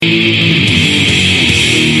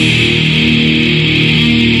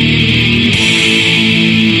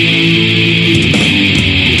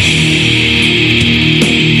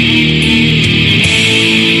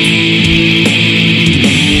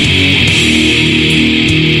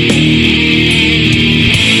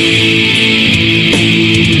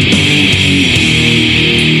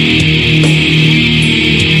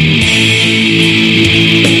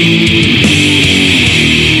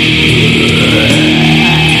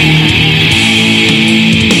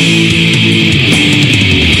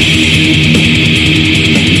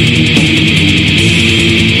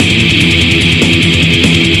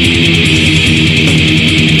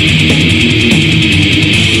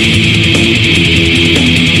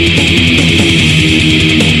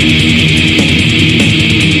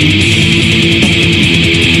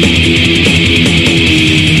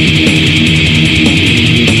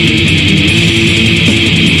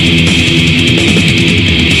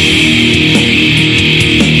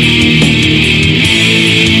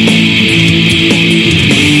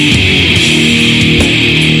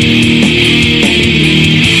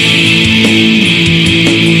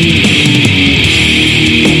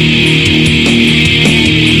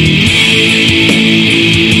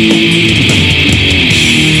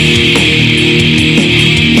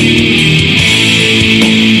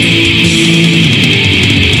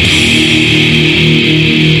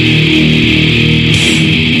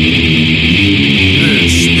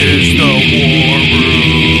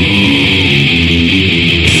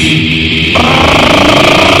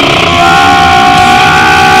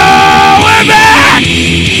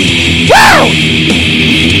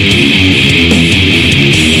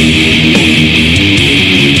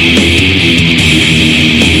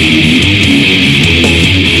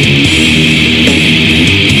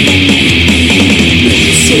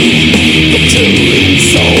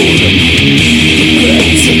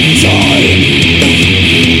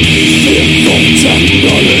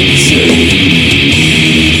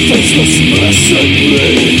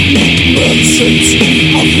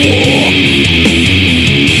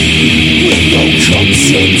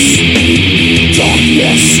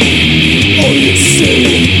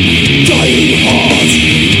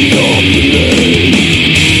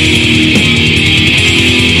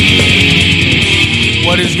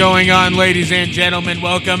going on, ladies and gentlemen?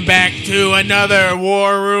 Welcome back to another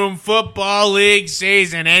War Room Football League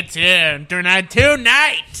season. It's here.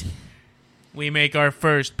 Tonight, we make our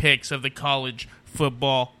first picks of the college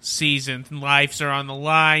football season. Lives are on the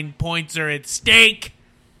line. Points are at stake.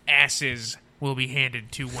 Asses will be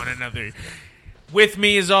handed to one another. With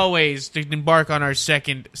me, as always, to embark on our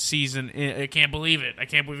second season. I can't believe it. I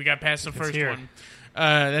can't believe we got past the first one.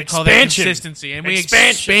 They call that consistency. And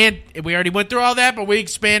we already went through all that, but we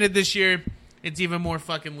expanded this year. It's even more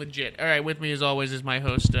fucking legit. All right, with me as always is my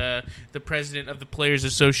host, the president of the Players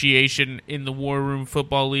Association in the War Room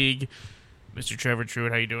Football League, Mr. Trevor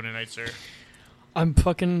Truitt. How you doing tonight, sir? I'm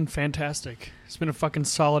fucking fantastic. It's been a fucking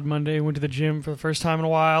solid Monday. Went to the gym for the first time in a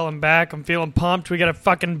while. I'm back. I'm feeling pumped. We got a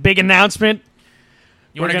fucking big announcement.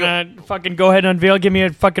 We're going to fucking go ahead and unveil. Give me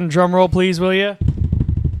a fucking drum roll, please, will you?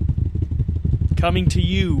 Coming to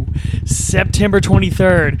you September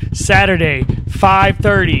 23rd, Saturday,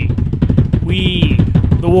 5:30. We,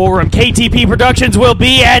 the War Room, KTP Productions, will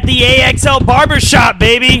be at the AXL Barbershop,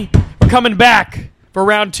 baby. We're coming back for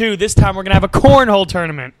round 2. This time we're going to have a cornhole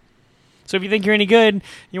tournament. So if you think you're any good,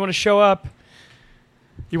 you want to show up,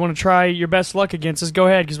 you want to try your best luck against us, go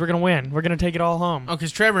ahead, because we're going to win. We're going to take it all home. Oh,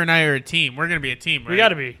 because Trevor and I are a team. We're going to be a team, right? We got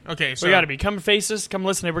to be. Okay, so we got to be. Come face us. Come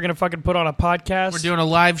listen. We're going to fucking put on a podcast. We're doing a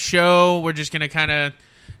live show. We're just going to kind of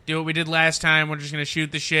do what we did last time. We're just going to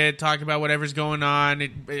shoot the shit, talk about whatever's going on,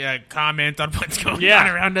 comment on what's going on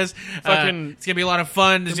around us. It's going to be a lot of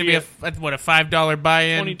fun. There's going to be a $5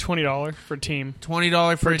 buy-in. $20 for a team.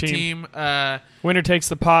 $20 for a team. Winner takes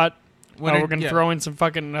the pot. We're going to throw in some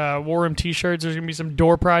fucking War Room t-shirts. There's going to be some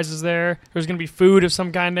door prizes there. There's going to be food of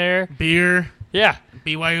some kind there. Beer. Yeah.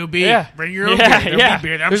 BYOB. Yeah. Bring your own beer. Yeah. Be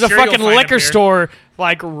beer. There's a fucking liquor store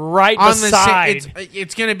like right on beside.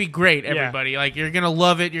 It's going to be great, everybody. Like, you're going to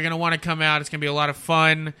love it. You're going to want to come out. It's going to be a lot of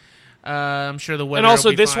fun. I'm sure the weather and also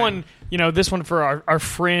will be this fine. one, this one for our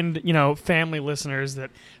friend, family listeners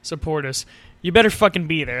that support us. You better fucking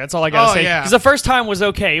be there. That's all I gotta say. Because the first time was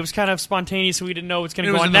okay. It was kind of spontaneous, so we didn't know what's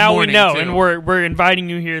gonna go on. Now we know, and we're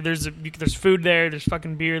inviting you here. There's food there. There's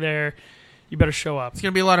fucking beer there. You better show up. It's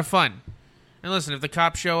gonna be a lot of fun. And listen, if the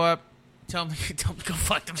cops show up, tell them to go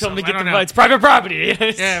fuck themselves. Tell them to get the It's private property.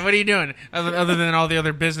 Yeah. What are you doing? Other than all the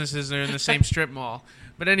other businesses that are in the same strip mall.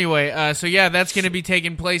 But anyway, that's gonna be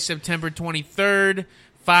taking place September 23rd,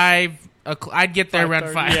 5 o'clock. I'd get there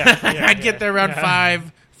around 5. I'd get there around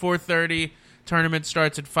 5, 4:30. Tournament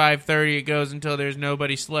starts at 5:30. It goes until there's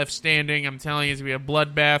nobody left standing. I'm telling you, it's going to be a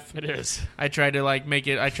bloodbath. It is. I tried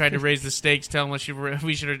to raise the stakes, tell them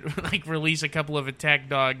we should release a couple of attack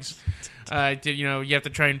dogs. You have to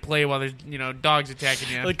try and play while there's dogs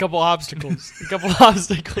attacking you. A couple obstacles.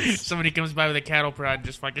 Somebody comes by with a cattle prod and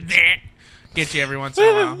just fucking get you every once in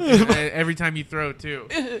a while. Every time you throw too.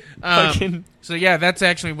 So that's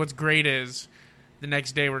actually what's great is the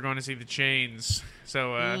next day we're going to see the Chains.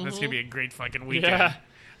 So that's going to be a great fucking weekend. Yeah.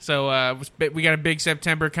 So we got a big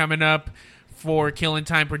September coming up for Killing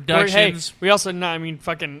Time Productions. Hey, we also,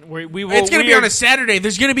 we will. It's going to be on a Saturday.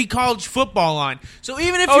 There's going to be college football on. So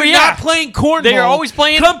even if you're not playing cornhole, they are always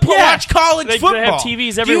playing. Come watch college football. They have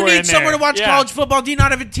TVs everywhere. Do you need somewhere to watch college football? Do you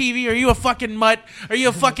not have a TV? Are you a fucking mutt? Are you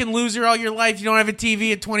a fucking loser all your life? You don't have a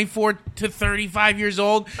TV at 24 to 35 years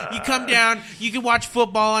old? You come down. You can watch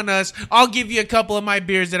football on us. I'll give you a couple of my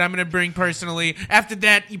beers that I'm going to bring personally. After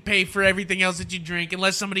that, you pay for everything else that you drink,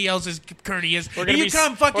 unless somebody else is courteous. We're going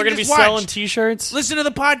to be watch. Selling T-shirts. Listen to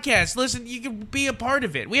the podcast. Listen, you can be a part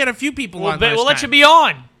of it. We had a few people on last time. We'll let you be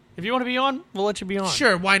on. If you want to be on, we'll let you be on.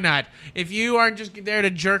 Sure, why not? If you aren't just there to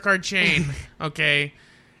jerk our chain, okay,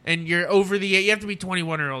 and you're over the age, you have to be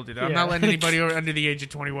 21 or older. I'm not letting anybody under the age of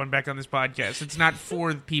 21 back on this podcast. It's not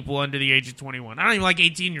for people under the age of 21. I don't even like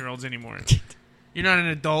 18-year-olds anymore. You're not an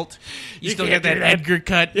adult. You still got that Edgar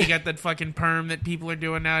cut. You got that fucking perm that people are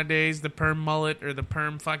doing nowadays, the perm mullet or the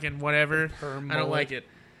perm fucking whatever. I don't like it.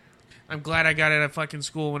 I'm glad I got out of fucking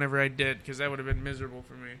school whenever I did, because that would have been miserable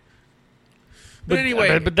for me. But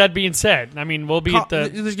anyway. But that being said, we'll be at the...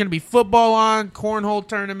 There's going to be football on, cornhole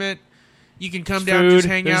tournament. You can come down, just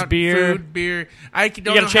hang out. Beer. Food, beer. You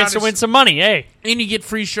got a chance to win some money, hey. And you get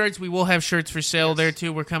free shirts. We will have shirts for sale there,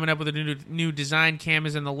 too. We're coming up with a new design. Cam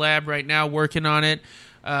is in the lab right now working on it.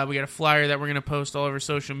 We got a flyer that we're going to post all over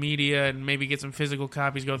social media and maybe get some physical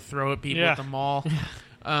copies, go throw at people at the mall.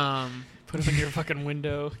 Put them in your fucking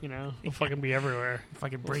window, We'll fucking be everywhere.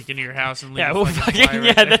 Fucking break into your house and leave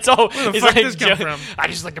that's all. Where the fuck does this come from? I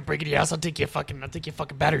just like to break into your house. I'll take your fucking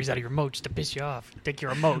batteries out of your remote just to piss you off. Take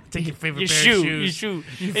your remote. Take your favorite pair of shoes. Your shoe.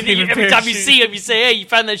 And then every time you see him, you say, hey, you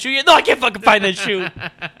found that shoe yet? No, I can't fucking find that shoe.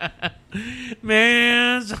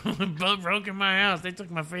 Man, someone broke in my house. They took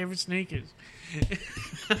my favorite sneakers.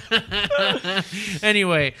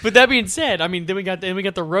 Anyway, but that being said, I mean, then we got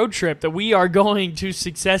the road trip that we are going to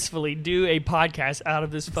successfully do a podcast out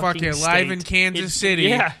of this fucking state. Live in Kansas City.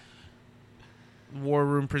 Yeah. War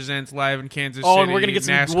Room presents live in Kansas Oh, City. and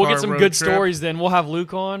we'll get some good stories. Then we'll have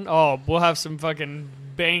Luke on. Oh, we'll have some fucking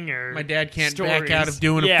banger. My dad can't stories. back out of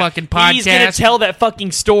doing a fucking podcast. He's gonna tell that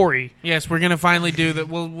fucking story. Yes, we're gonna finally do that.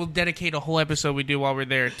 We'll dedicate a whole episode we do while we're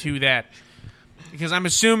there to that, because I'm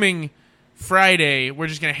assuming Friday we're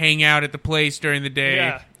just gonna hang out at the place during the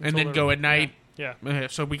day and then go at night. Yeah.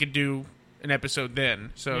 So we could do an episode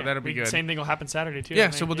then. So that'll be good. Same thing will happen Saturday too. Yeah.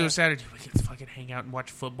 So we'll do a Saturday. We can fucking hang out and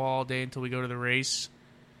watch football all day until we go to the race.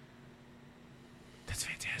 That's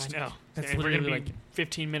fantastic. I know. That's and literally we're gonna be like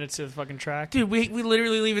 15 minutes to the fucking track. Dude, we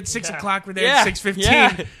literally leave at 6 o'clock. We're there Yeah. at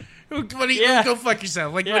 6:15. Yeah. Go fuck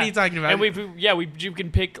yourself. Like, what are you talking about? And you can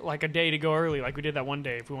pick like a day to go early, like we did that one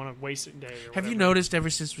day if we want to waste a day. Or Have you whatever. noticed ever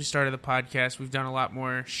since we started the podcast, we've done a lot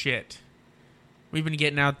more shit. We've been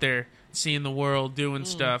getting out there, seeing the world, doing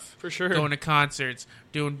stuff. For sure. Going to concerts,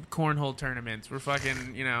 doing cornhole tournaments. We're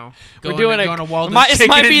fucking, We're doing going to Walden's This Chicken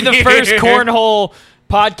might be and the Beer. first cornhole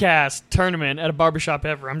podcast tournament at a barbershop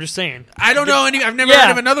ever. I'm just saying. I don't know any. I've never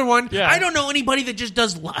heard of another one. Yeah. I don't know anybody that just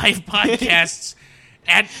does live podcasts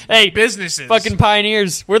at businesses. Fucking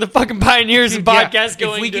pioneers. We're the fucking pioneers in podcast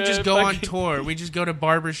going. If we could just go on fucking- tour, we just go to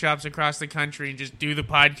barbershops across the country and just do the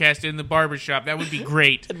podcast in the barbershop. That would be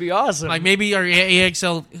great. That'd be awesome. Like, maybe our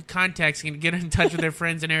AXL contacts can get in touch with their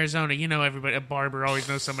friends in Arizona. You know, everybody, a barber always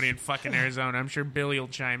knows somebody in fucking Arizona. I'm sure Billy will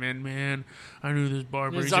chime in. Man, I knew this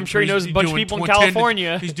barber. I'm sure he knows a bunch of people in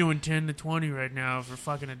California. He's doing 10 to 20 right now for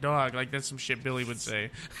fucking a dog. Like, that's some shit Billy would say.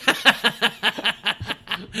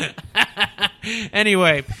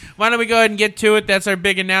 Anyway, why don't we go ahead and get to it? That's our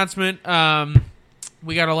big announcement.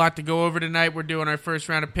 We got a lot to go over tonight. We're doing our first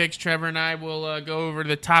round of picks. Trevor and I will go over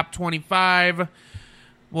the top 25.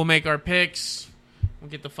 We'll make our picks.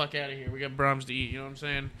 We'll get the fuck out of here. We got Brahms to eat, you know what I'm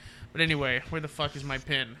saying? But anyway, where the fuck is my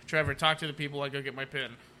pin? Trevor, talk to the people. I go get my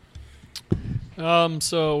pin.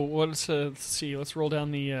 So let's see. Let's roll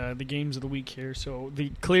down the games of the week here. So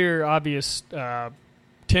the clear, obvious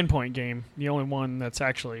 10-point game, the only one that's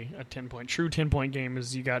actually a 10-point, true 10-point game,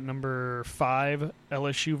 is you got number 5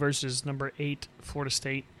 LSU versus number 8 Florida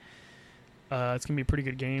State. It's gonna be a pretty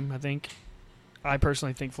good game, I think. I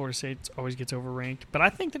personally think Florida State always gets overranked, but I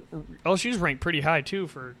think that LSU's ranked pretty high too.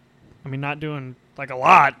 Not doing like a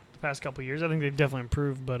lot the past couple of years. I think they've definitely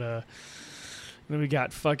improved, but then we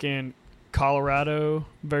got fucking Colorado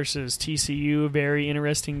versus TCU, very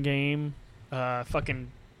interesting game.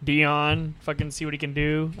 Fucking Dion, fucking see what he can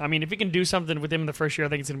do. I mean, if he can do something with him in the first year, I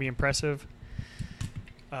think it's gonna be impressive.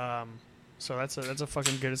 So that's a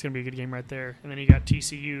fucking good. It's gonna be a good game right there. And then you got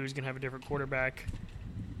TCU, who's gonna have a different quarterback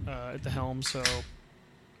at the helm. So,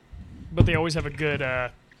 but they always have a good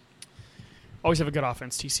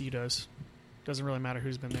offense. TCU does. Doesn't really matter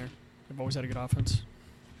who's been there. They've always had a good offense.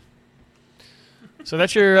 So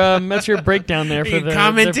that's your breakdown there for the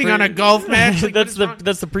commenting on a golf match. Like, that's the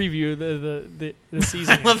preview the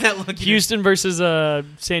season. I love that look. Houston versus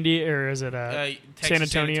San Diego, or is it San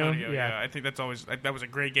Antonio? Yeah, I think that was a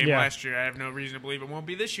great game last year. I have no reason to believe it won't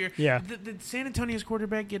be this year. Yeah. Did San Antonio's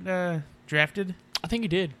quarterback get drafted? I think he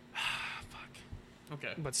did. Fuck.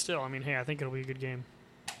 Okay. But still, I mean, hey, I think it'll be a good game.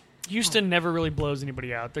 Houston never really blows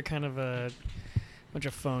anybody out. They're kind of a bunch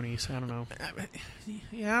of phonies. I don't know.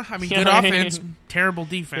 Yeah, I mean, good offense, terrible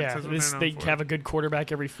defense. Yeah, That's what they have a good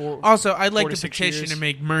quarterback every 4. Also, I'd like 4 to to 6 petition years. to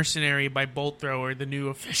make "Mercenary" by Bolt Thrower the new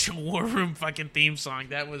official War Room fucking theme song.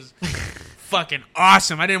 That was fucking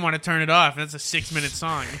awesome. I didn't want to turn it off. That's a 6-minute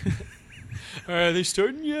song. Are they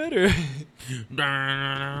starting yet? Or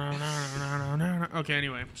Okay,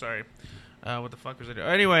 anyway, sorry. What the fuck was I doing?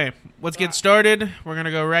 Anyway, let's get started. We're going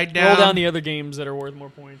to go right down. roll down the other games that are worth more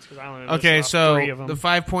points, because I only listed Okay, off so 3 of them. the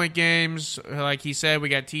 5-point games, like he said, we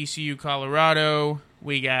got TCU, Colorado.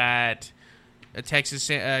 We got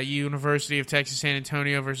University of Texas San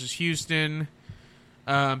Antonio versus Houston.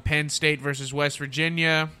 Penn State versus West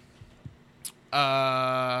Virginia.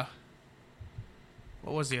 What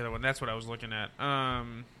was the other one? That's what I was looking at.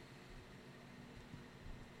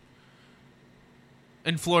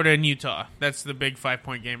 In Florida and Utah. That's the big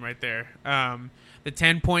 5-point game right there. The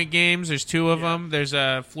 10-point games, there's 2 of them. There's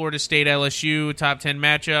a Florida State LSU top 10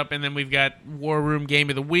 matchup, and then we've got War Room Game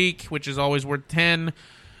of the Week, which is always worth 10.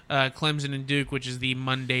 Clemson and Duke, which is the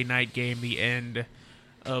Monday night game, the end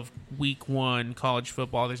of Week 1 college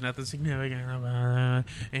football. There's nothing significant about it.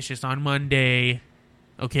 It's just on Monday.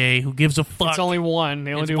 Okay, who gives a fuck? It's only one.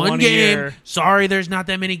 They only It's do one one a game. year. Sorry, there's not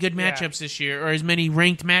that many good Yeah. matchups this year, or as many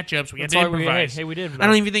ranked matchups. We had That's to why improvise. we did. I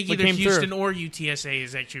don't even think We either came Houston through. or UTSA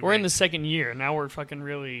is actually We're in the ranked. second year. Now we're fucking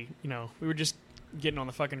really, we were just getting on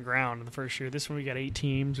the fucking ground in the first year. This one we got 8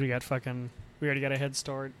 teams. We already got a head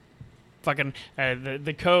start. Fucking,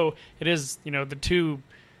 it is, the two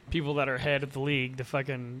people that are head of the league, the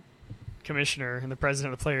fucking commissioner and the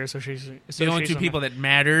president of the Player Association. The only two people that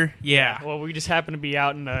matter. Yeah. Well, we just happen to be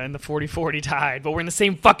out in the 40-40 tied, but we're in the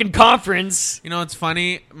same fucking conference. You know, it's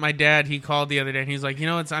funny. My dad, he called the other day, and he's like,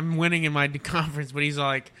 I'm winning in my conference, but he's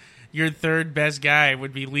like, your third best guy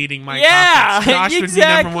would be leading my conference. Josh would be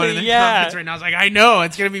number one in the conference right now. I was like, I know.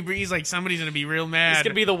 It's going to be, he's like, somebody's going to be real mad. It's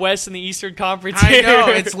going to be the West and the Eastern Conference I here. know.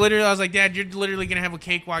 It's literally, I was like, Dad, you're literally going to have a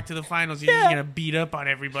cakewalk to the finals. You're just going to beat up on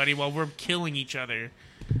everybody while we're killing each other.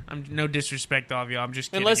 I'm no disrespect to all of y'all. I'm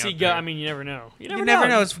just kidding. Unless he out go, there. I mean, you never know. You You never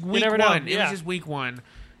know. It's week one. Know. It Yeah. was just week one.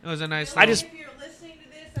 It was a nice. I just- If you're listening to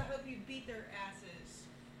this, I hope you beat their asses.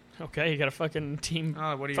 Okay, you got a fucking team.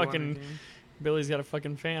 Oh, what do you fucking want? Billy's got a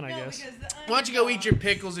fucking fan, I No, guess. because the Why don't you go eat your underdogs-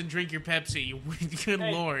 pickles and drink your Pepsi? You good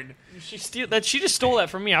Hey. lord. She just stole that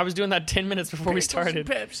from me. I was doing that 10 minutes before we Pickles started. and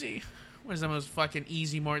Pepsi. What is the most fucking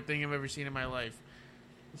easy mart thing I've ever seen in my life?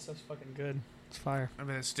 This stuff's fucking good. It's fire. I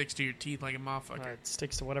mean, it sticks to your teeth like a motherfucker. It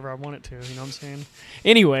sticks to whatever I want it to. You know what I'm saying?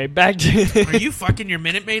 Anyway, back to. Are you fucking your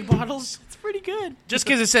Minute Maid bottles? It's pretty good. Just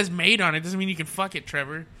because it says "made" on it doesn't mean you can fuck it,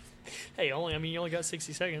 Trevor. Hey, you only got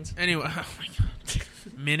 60 seconds. Anyway, oh my god,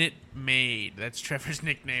 Minute Maid. That's Trevor's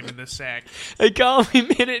nickname in the sack. They call me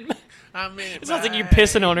Minute. It It sounds like you're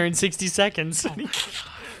pissing on her in 60 seconds.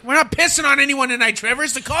 We're not pissing on anyone tonight, Trevor.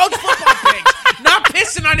 It's the college football picks. Not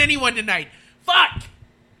pissing on anyone tonight. Fuck.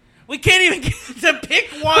 We can't even get to pick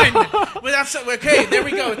one without. Okay, there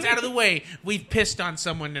we go. It's out of the way. We've pissed on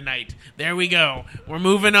someone tonight. There we go. We're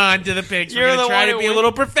moving on to the picks. You're We're gonna the try one to who be a went-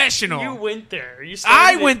 little professional. You went there. You I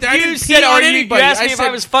started went there. I You didn't said, pee on you anybody. asked I me if said-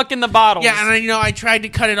 I was fucking the bottles. Yeah, and I tried to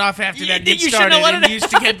cut it off after You that did- get you shouldn't have started, let and it you used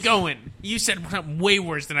to kept going. You said something way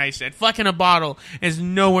worse than I said. Fucking a bottle is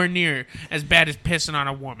nowhere near as bad as pissing on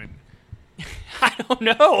a woman. I don't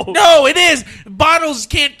know. No, it is. Bottles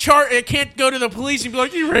can't can't go to the police and be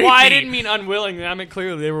like, you raped Well, I me. didn't mean unwillingly. I meant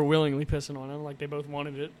clearly they were willingly pissing on him, like they both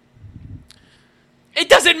wanted it. It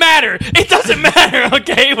doesn't matter. It doesn't matter.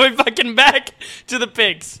 Okay, we're fucking back to the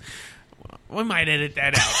picks. We might edit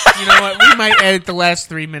that out. You know what? We might edit the last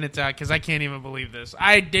 3 minutes out because I can't even believe this.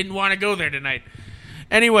 I didn't want to go there tonight.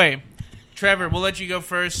 Anyway, Trevor, we'll let you go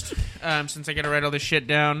first since I got to write all this shit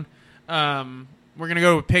down. We're going to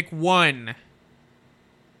go with pick 1.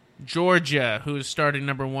 Georgia, who is starting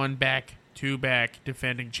number 1 back-to-back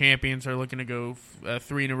defending champions, are looking to go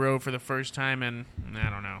 3 in a row for the first time in, I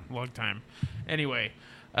don't know, long time. Anyway,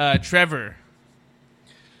 Trevor,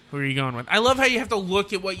 who are you going with? I love how you have to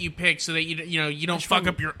look at what you pick so that you don't fuck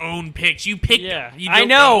up your own picks. You pick them. You I don't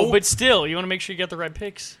know, but still, you want to make sure you get the right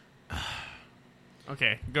picks.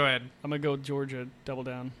 Okay, go ahead. I'm gonna go with Georgia, double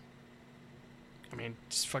down. I mean,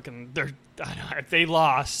 just fucking. I don't know, if they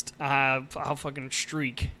lost, I'll fucking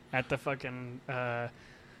streak at the fucking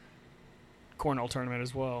Cornell tournament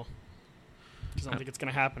as well. Because I don't think it's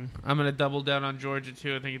gonna happen. I'm going to double down on Georgia,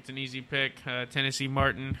 too. I think it's an easy pick. Tennessee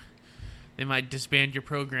Martin. They might disband your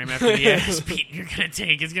program after the ass beating you're going to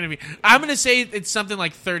take. It's going to be... I'm going to say it's something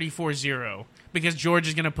like 34-0. Because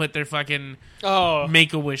Georgia's going to put their fucking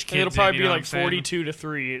Make-A-Wish kids It'll probably in, be you know like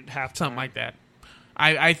 42-3 at halftime. something like that.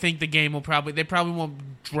 I think the game will probably... They probably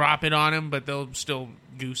won't drop it on him, but they'll still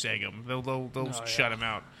goose egg him. They'll shut him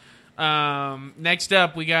out. Next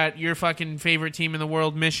up, we got your fucking favorite team in the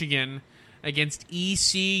world, Michigan, against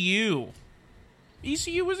ECU.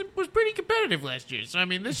 ECU was pretty competitive last year. So, I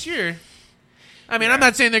mean, this year... I'm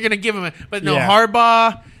not saying they're going to give him but no,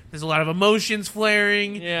 Harbaugh, there's a lot of emotions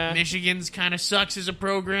flaring. Yeah. Michigan's kind of sucks as a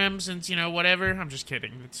program since, whatever. I'm just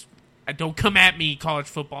kidding. Don't come at me, college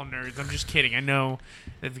football nerds. I'm just kidding. I know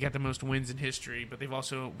they've got the most wins in history, but they've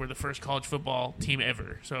also were the first college football team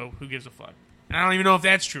ever. So who gives a fuck? And I don't even know if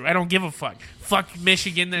that's true. I don't give a fuck. Fuck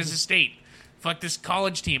Michigan as a state. Fuck this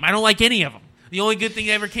college team. I don't like any of them. The only good thing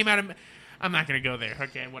that ever came out of... I'm not going to go there.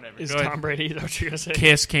 Okay, whatever. Is Go ahead. Tom Brady, is that what you're going to say?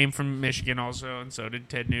 Kiss came from Michigan also, and so did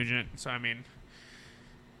Ted Nugent. So,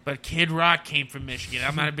 but Kid Rock came from Michigan.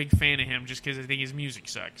 I'm not a big fan of him just because I think his music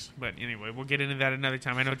sucks. But anyway, we'll get into that another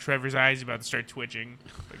time. I know Trevor's eyes about to start twitching.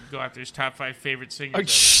 But go after his top 5 favorite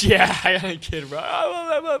singers. Yeah, I Kid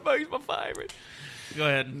Rock. He's my favorite. Go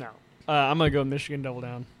ahead. No. I'm going to go Michigan double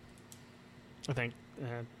down. I think.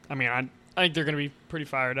 I think they're going to be pretty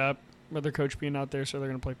fired up with their coach being out there, so they're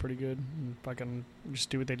going to play pretty good and fucking just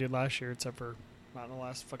do what they did last year, except for not in the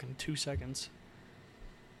last fucking 2 seconds.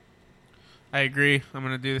 I agree. I'm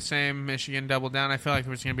going to do the same. Michigan double down. I feel like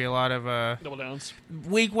there's going to be a lot of Double downs.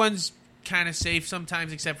 week one's kind of safe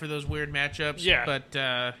sometimes, except for those weird matchups. Yeah. But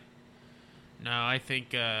no, I think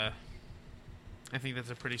that's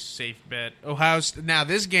a pretty safe bet. Now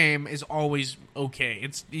this game is always okay.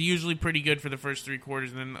 It's usually pretty good for the first 3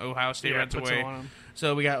 quarters, and then Ohio State runs puts away. it on 'em.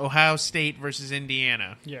 So we got Ohio State versus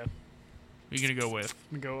Indiana. Yeah. Who are you going to go with?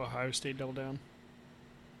 I'm going to go Ohio State double down.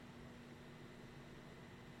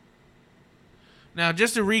 Now,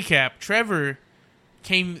 just to recap, Trevor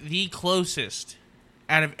came the closest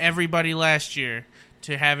out of everybody last year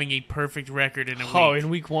to having a perfect record in a week. Oh, in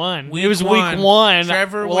week 1. Week it was one, week 1.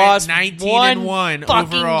 Trevor lost went 19-1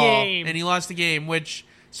 fucking overall, game. and he lost the game, which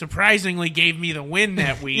surprisingly gave me the win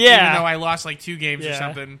that week, Yeah. even though I lost like 2 games or Yeah.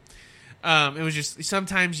 something. It was just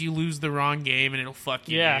sometimes you lose the wrong game and it'll fuck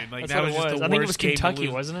you. Yeah, dude. Like that's that what was it just was. the I think it worst was game to Kentucky,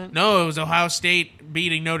 lose. wasn't it? No, it was Ohio State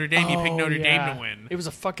beating Notre Dame. You picked Notre Dame to win. It was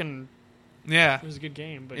a fucking. Yeah, It was a good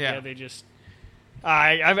game, but Yeah. yeah, they just.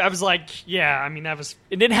 I was like, yeah, I mean, that was.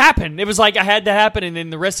 It didn't happen. It was like I had to happen, and then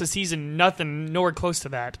the rest of the season, nothing, nowhere close to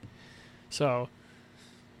that. So.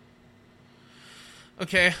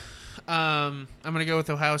 Okay, I'm gonna go with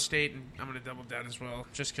Ohio State, and I'm gonna double down as well,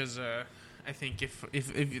 just because I think if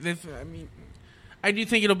I mean, I do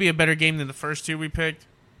think it'll be a better game than the first 2 we picked.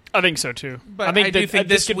 I think so too. But I, think do that, think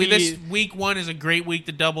this this could this be, week 1 is a great week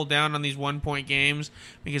to double down on these 1-point games,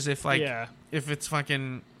 because if it's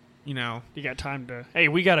fucking, you know, you got time to. Hey,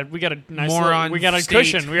 we got a nice. Moron We got a State.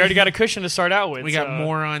 cushion. We already got a cushion to start out with. we got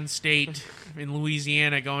Moron State in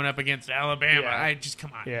Louisiana going up against Alabama. Yeah. I just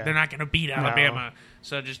come on, Yeah. they're not going to beat Alabama.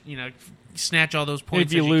 So just snatch all those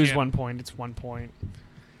points. If you as lose can. 1 point, it's 1 point.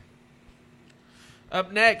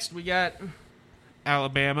 Up next, we got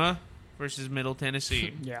Alabama versus Middle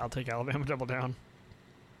Tennessee. Yeah, I'll take Alabama double down.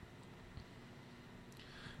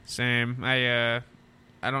 Same. I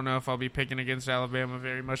don't know if I'll be picking against Alabama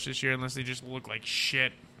very much this year unless they just look like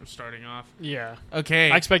shit starting off. Yeah.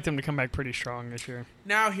 Okay. I expect them to come back pretty strong this year.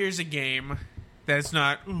 Now here's a game that's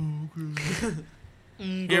not. Here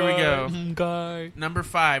we go. Guy. Number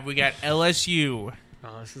 5, we got LSU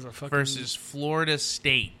Oh, this is a fucking versus Florida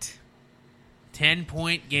State.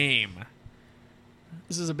 10-point game.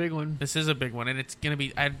 This is a big one. This is a big one, and it's gonna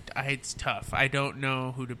be. It's tough. I don't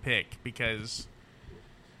know who to pick because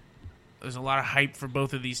there's a lot of hype for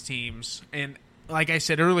both of these teams, and like I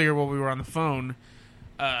said earlier while we were on the phone,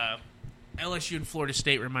 LSU and Florida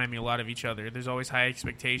State remind me a lot of each other. There's always high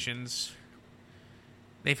expectations.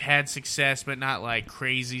 They've had success, but not like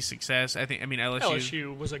crazy success. I mean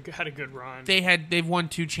LSU had a good run. They've won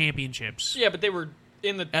 2 championships. Yeah, but they were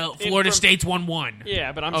in the Florida State's won 1.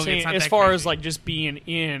 Yeah, but I'm Okay, saying it's not as that far crazy. as like just being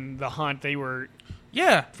in the hunt, they were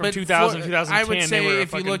Yeah, from but 2000 2010. I would say they were a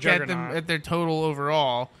if you fucking look at them juggernaut. at their total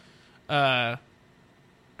overall, I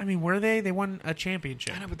mean, were they? They won a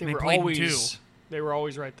championship. I know, but they And were played in always 2. They were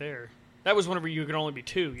always right there. That was whenever you could only be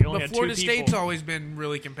 2. You only But had Florida 2 people. State's always been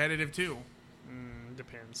really competitive too.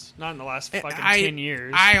 Depends. Not in the last fucking I- 10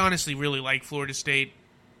 years. I honestly really like Florida State.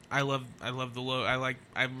 I love the low. I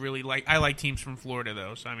like teams from Florida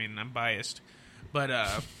though. So I mean, I'm biased, but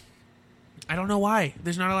I don't know why.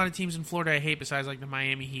 There's not a lot of teams in Florida I hate besides like the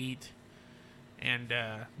Miami Heat, and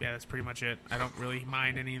yeah, that's pretty much it. I don't really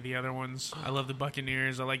mind any of the other ones. I love the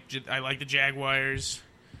Buccaneers. I like the Jaguars.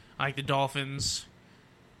 I like the Dolphins.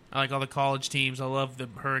 I like all the college teams. I love the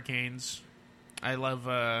Hurricanes. I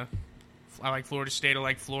like Florida State. I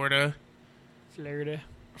like Florida.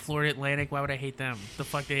 Florida Atlantic. Why would I hate them? The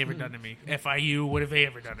fuck they ever done to me? FIU. What have they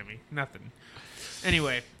ever done to me? Nothing.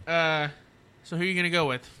 Anyway, so who are you gonna go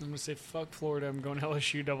with? I'm going to say fuck Florida. I'm going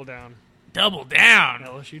LSU double down. Double down.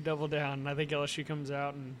 LSU double down. I think LSU comes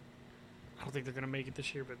out, and I don't think they're going to make it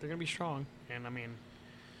this year, but they're going to be strong. And, I mean,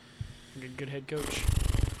 good head coach.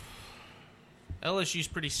 LSU's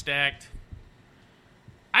pretty stacked.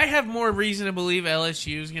 I have more reason to believe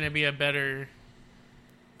LSU is going to be a better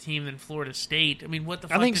team than Florida State. I mean, what the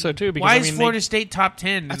fuck? I think so, too. Because, why I is mean, Florida State top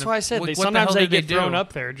 10? That's why I said what the sometimes hell they did get do? thrown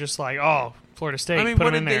up there, just like, oh, Florida State, I mean, put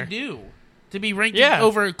what them did in there. they do to be ranked Yeah.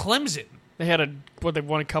 over Clemson? They had they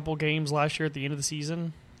won a couple games last year at the end of the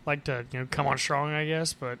season, like to come on strong, I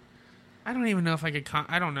guess. But I don't even know if I could.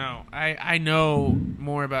 I don't know. I know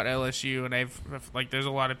more about LSU, and there's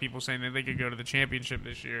a lot of people saying that they could go to the championship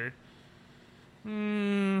this year.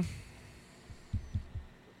 yeah,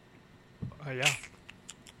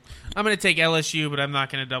 I'm going to take LSU, but I'm not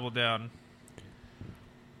going to double down.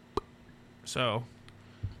 So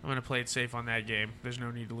I'm going to play it safe on that game. There's no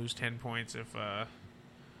need to lose 10 points if I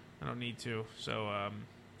don't need to. So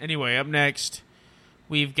anyway, up next,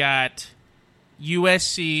 we've got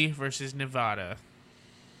USC versus Nevada.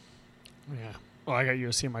 yeah. Well, I got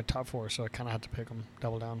USC in my top 4, so I kind of have to pick them,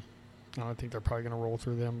 double down. I don't think they're probably going to roll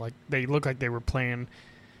through them. Like, they look like they were playing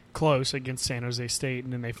close against San Jose State,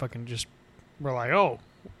 and then they fucking just were like, oh,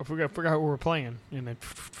 I forgot who we're playing, and then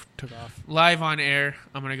took off. Live on air,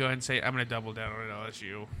 I'm going to go ahead and say I'm going to double down on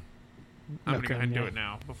LSU. I'm going to go ahead and do it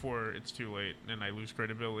now before it's too late and I lose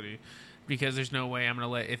credibility. Because there's no way I'm going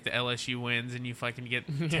to let, if the LSU wins and you fucking get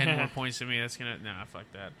 10 more points than me, that's going to, nah, fuck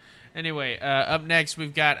that. Anyway, up next,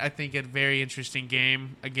 we've got, I think, a very interesting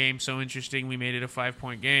game. A game so interesting, we made it a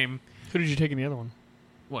 5-point game. Who did you take in the other one?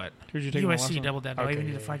 What? Who did you take in the last USC one? double down. I Okay, even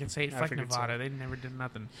need yeah, to fucking say it. yeah. I Fuck figured Nevada. so. They never did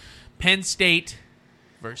nothing. Penn State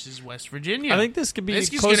versus West Virginia. I think this could be This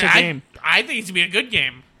a is closer gonna- game. I think it's going to be a good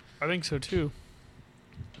game. I think so, too.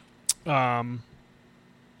 I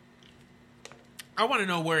want to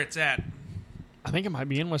know where it's at. I think it might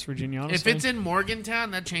be in West Virginia, honestly. If it's in Morgantown,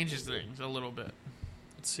 that changes things a little bit.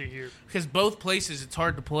 Let's see here. Because both places, it's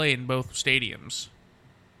hard to play in both stadiums.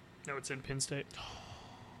 No, it's in Penn State.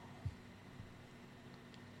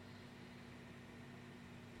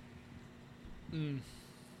 It's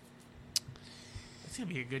going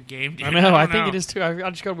to be a good game, dude. I know. I don't think know. it is, too. I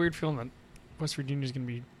just got a weird feeling that West Virginia's going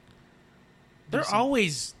to be... They're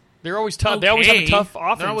always They're always tough. They always have a okay. tough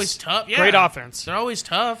offense. They're always tough. Yeah. Great offense. They're always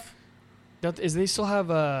tough. Is they still have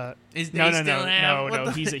a... Is No.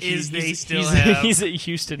 He's He's at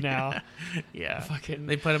Houston now. Yeah. Fucking...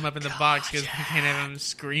 They put him up in the box because we can't have him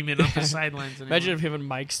screaming up the sidelines anymore. Imagine if him and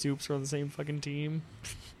Mike Stoops were on the same fucking team.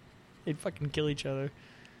 They'd fucking kill each other.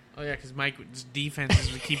 Oh, yeah, because Mike's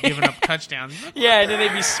defenses would keep giving up touchdowns. Yeah, and then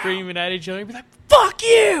they'd be screaming at each other and be like, fuck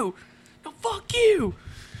you! No, fuck you!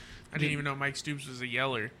 I didn't even know Mike Stoops was a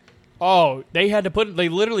yeller. Oh, they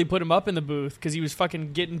literally put him up in the booth because he was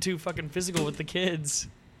fucking getting too fucking physical with the kids.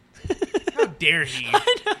 How dare he?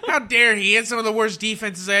 How dare he? He had some of the worst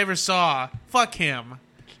defenses I ever saw. Fuck him.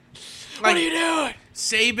 What are you doing?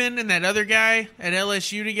 Saban and that other guy at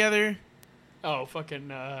LSU together. Oh,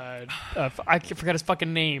 fucking, I forgot his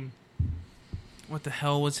fucking name. What the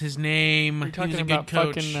hell was his name? You're He talking was a about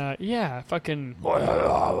good coach. fucking, fucking...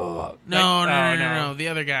 No. The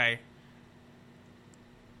other guy.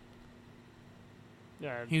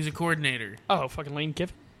 Yeah. He was a coordinator. Oh, fucking Lane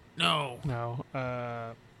Kiffin? No. No.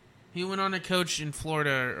 He went on to coach in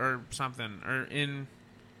Florida or something. I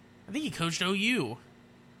think he coached OU.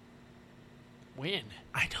 When?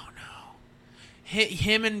 I don't know.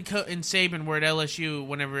 Him and Saban were at LSU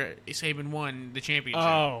whenever Saban won the championship.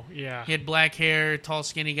 Oh, yeah. He had black hair, tall,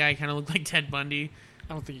 skinny guy, kind of looked like Ted Bundy.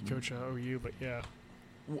 I don't think he coached OU, but yeah.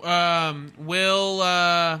 He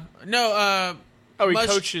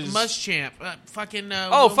coaches... Muschamp.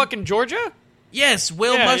 fucking Georgia? Yes,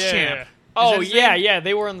 Will Muschamp. Yeah. Is Oh, that his yeah, name? yeah.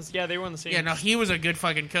 They were on the same... Yeah, no, he was a good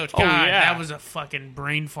fucking coach. Oh, God, yeah. that was a fucking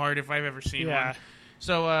brain fart if I've ever seen one.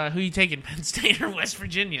 So, who you taking, Penn State or West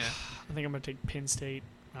Virginia? I think I'm going to take Penn State.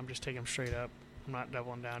 I'm just taking them straight up. I'm not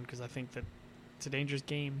doubling down because I think that it's a dangerous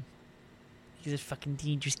game. He's a fucking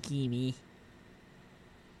dangerous gamey.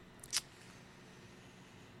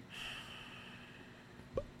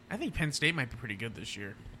 I think Penn State might be pretty good this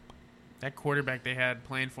year. That quarterback they had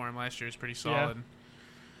playing for him last year is pretty solid. Yeah.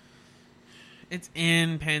 It's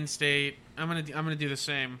in Penn State. I'm gonna do the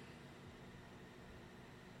same.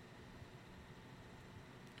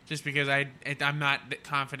 Just because I'm not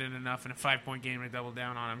confident enough in a 5-point game to double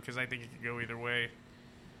down on him because I think it could go either way.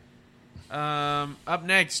 Up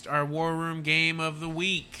next, our War Room game of the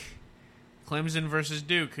week: Clemson versus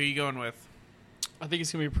Duke. Who are you going with? I think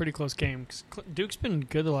it's going to be a pretty close game. 'Cause Duke's been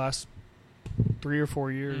good the last 3 or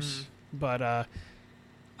 4 years. But I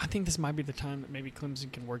think this might be the time that maybe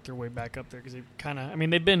Clemson can work their way back up there because they kind of... I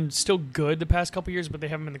mean, they've been still good the past couple years, but they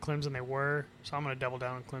haven't been the Clemson they were. So I'm going to double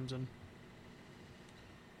down on Clemson.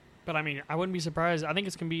 But, I mean, I wouldn't be surprised. I think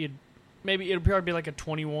it's going to be... maybe it'll probably be like a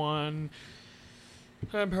 21...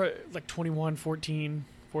 like 21-14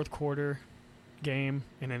 fourth quarter game,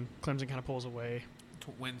 and then Clemson kind of pulls away.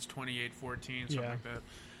 Wins 28-14, something Yeah. like that.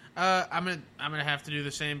 I'm gonna have to do the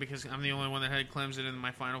same because I'm the only one that had Clemson in my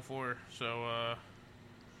Final Four. So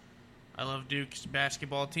I love Duke's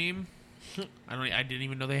basketball team. I didn't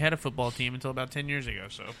even know they had a football team until about 10 years ago.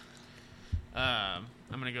 So I'm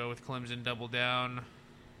gonna go with Clemson double down.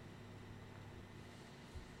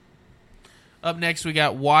 Up next, we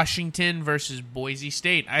got Washington versus Boise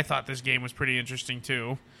State. I thought this game was pretty interesting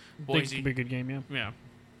too. Boise could be a good game, yeah. Yeah.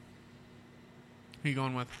 Who you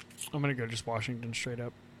going with? I'm going to go just Washington straight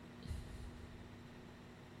up.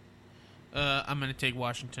 I'm going to take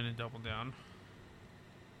Washington and double down.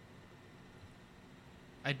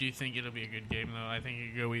 I do think it'll be a good game, though. I think it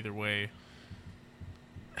could go either way.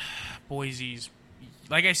 Boise's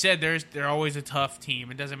like I said, they're always a tough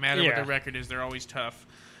team. It doesn't matter what their record is; they're always tough.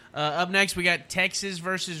 Up next, we got Texas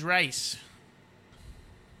versus Rice.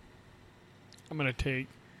 I'm gonna take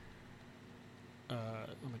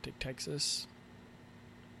Texas.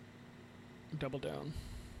 Double down.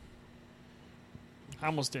 I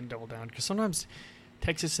almost didn't double down because sometimes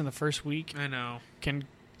Texas in the first week I know can.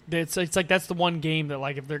 It's like that's the one game that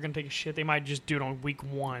like if they're gonna take a shit, they might just do it on week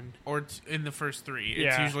 1 or in the first 3.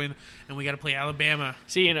 It's usually, and we got to play Alabama.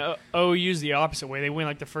 See, and OU's the opposite way. They win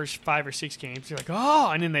like the first 5 or 6 games. You're like, oh,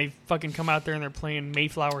 and then they fucking come out there and they're playing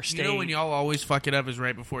Mayflower State. You know when y'all always fuck it up is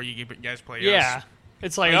right before you guys play us. Yeah,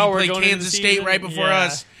 it's like you we're play going Kansas into the State season. right before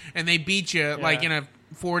us, and they beat you like in a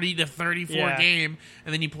 40-34 game,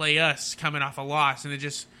 and then you play us coming off a loss, and it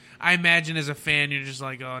just. I imagine as a fan, you're just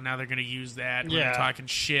like, oh, now they're going to use that when they're talking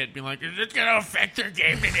shit. Being like, is it going to affect their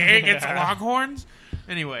game today against the Longhorns?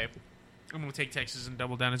 Anyway, I'm going to take Texas and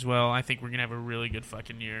double down as well. I think we're going to have a really good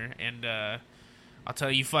fucking year. And I'll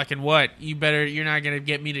tell you fucking what. You're not going to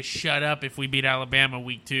get me to shut up if we beat Alabama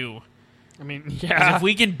week 2. I mean, 'Cause if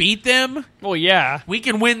we can beat them, well, yeah. we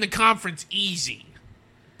can win the conference easy.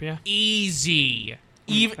 Yeah. Easy.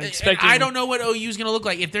 I don't know what OU is going to look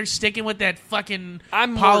like if they're sticking with that fucking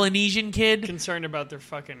Polynesian kid. Concerned about their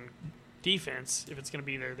fucking defense if it's going to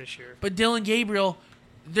be there this year. But Dylan Gabriel,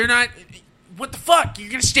 they're not. What the fuck? You're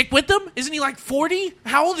going to stick with them? Isn't he like 40?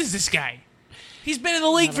 How old is this guy? He's been in the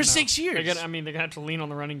league for 6 years. They're going to have to lean on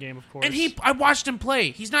the running game, of course. And I watched him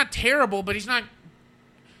play. He's not terrible, but he's not.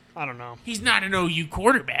 I don't know. He's not an OU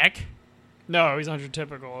quarterback. No, he's not your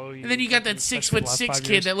typical OU. And then you got that 6'6"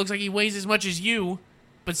 kid that looks like he weighs as much as you.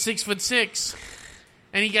 But 6'6",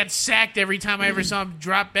 and he got sacked every time I ever saw him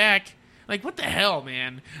drop back. Like, what the hell,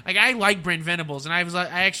 man? Like, I like Brent Venables, and I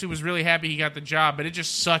actually was really happy he got the job. But it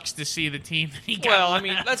just sucks to see the team that he got. Well, I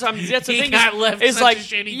mean, that's the thing. Got left it's such like, a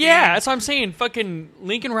shitty team. that's what I'm saying. Fucking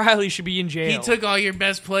Lincoln Riley should be in jail. He took all your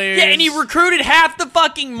best players. Yeah, and he recruited half the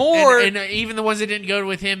fucking more. And even the ones that didn't go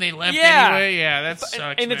with him, they left anyway. Yeah, that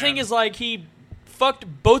sucks. And the man. thing is, like, he fucked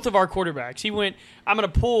both of our quarterbacks. He went, I'm going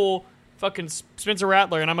to pull fucking Spencer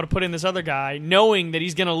Rattler, and I'm going to put in this other guy, knowing that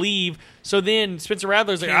he's going to leave. So then Spencer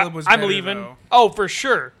Rattler's like, I'm leaving. Though. Oh, for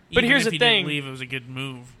sure. But Even here's if the he thing. Didn't leave, it was a good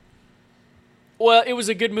move. Well, it was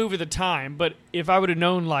a good move at the time, but if I would have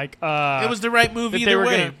known, like, it was the right move that either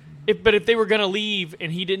way. If they were going to leave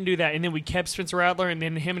and he didn't do that, and then we kept Spencer Rattler, and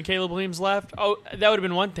then him and Caleb Williams left, that would have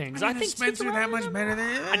been one thing. I think Spencer that much better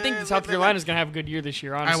than. I think South Carolina's going to have a good year this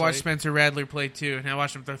year. Honestly, I watched Spencer Rattler play too, and I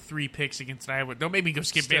watched him throw 3 picks against Iowa. Don't make me go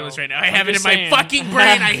skip Bayless right now. I have it in my fucking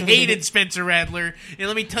brain. I hated Spencer Rattler, and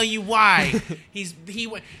let me tell you why.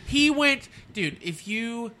 He went, dude. If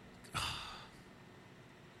you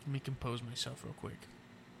let me compose myself real quick.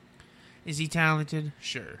 Is he talented?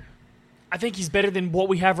 Sure. I think he's better than what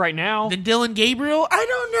we have right now. Than Dylan Gabriel? I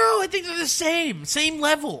don't know. I think they're the same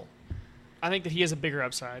level. I think that he has a bigger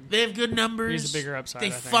upside. They have good numbers. He has a bigger upside. They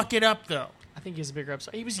fuck it up though. I think he has a bigger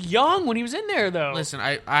upside. He was young when he was in there, though. Listen,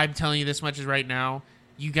 I'm telling you this much is right now.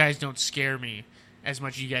 You guys don't scare me as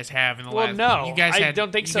much as you guys have in the last. Well, no, you guys I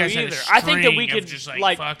don't think so either. I think that we could just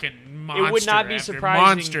like fucking monster. It would not be surprising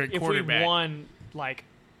monster if we won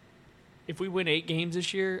if we win 8 games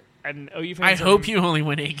this year. And OU fans I hope you only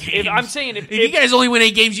win 8 games. I'm saying if you guys only win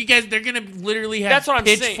 8 games, they're gonna literally have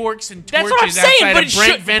pitchforks and torches outside of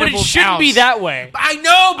Brent Venables' it shouldn't house. be that way. I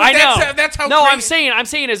know, but that's how. No, crazy. I'm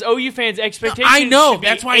saying as OU fans, expectations. I know. Should be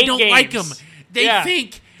That's why 8 I don't games. like them. They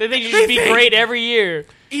think you should be great every year.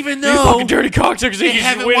 Even You though fucking dirty cocksuckers, they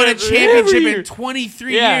haven't won a championship in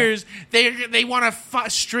 23 years, they want to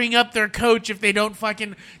string up their coach if they don't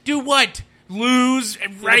fucking do what? Lose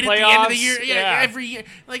right at the end of the year. Every year.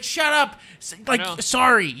 Like, shut up. Like,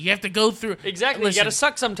 sorry, you have to go through. Exactly. Listen, you got to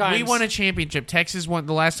suck sometimes. We won a championship. Texas won.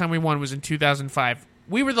 The last time we won was in 2005.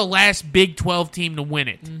 We were the last Big 12 team to win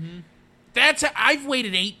it. Mm-hmm. I've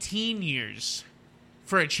waited 18 years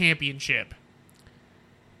for a championship.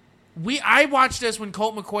 I watched us when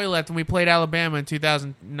Colt McCoy left and we played Alabama in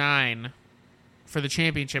 2009 for the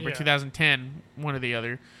championship, or 2010, one or the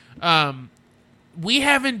other. We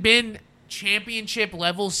haven't been championship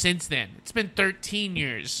level since then. It's been 13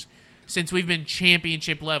 years since we've been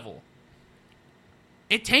championship level.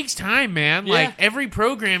 It takes time, man. Yeah. Like, every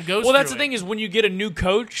program goes Well, that's through the thing is when you get a new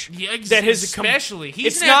coach that has especially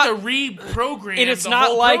he's going to have to reprogram and it's the not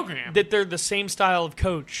whole like program. that they're the same style of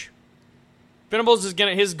coach. Venables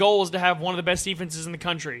his goal is to have one of the best defenses in the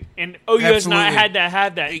country, and OU has not had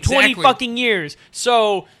that in 20 fucking years.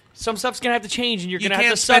 So some stuff's gonna have to change, and you're gonna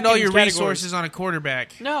have to spend all your categories. resources on a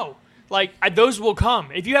quarterback. No, those will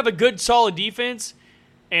come if you have a good, solid defense.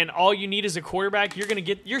 and all you need is a quarterback,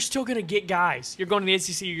 you're still gonna get guys. You're going to the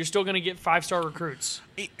SEC, you're still gonna get 5-star recruits.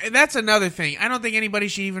 That's another thing. I don't think anybody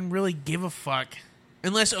should even really give a fuck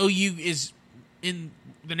unless OU is in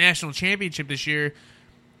the national championship this year.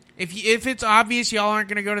 If it's obvious y'all aren't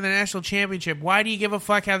going to go to the national championship, why do you give a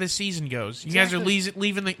fuck how this season goes? You guys are leaving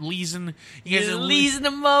the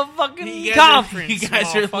motherfucking conference. You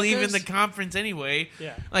guys are leaving the conference anyway.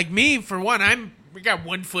 Yeah. Like me, for one, we got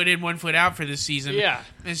 1 foot in, 1 foot out for this season. Yeah.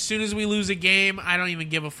 As soon as we lose a game, I don't even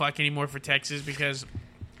give a fuck anymore for Texas because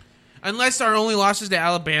unless our only loss is to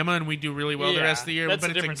Alabama and we do really well the rest of the year,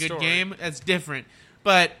 but it's a good game, that's different.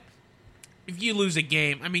 But if you lose a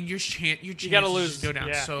game, I mean, your chances gotta lose. go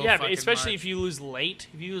down so but fucking especially much. if you lose late.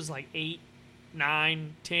 If you lose like 8,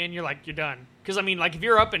 9, 10, you're done. Because I mean, like if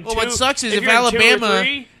you're up in 2, what sucks is if you're in 2 or Alabama,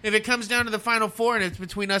 3, if it comes down to the Final Four and it's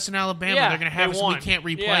between us and Alabama, they're going to have us. We can't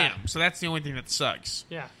replay them. So that's the only thing that sucks.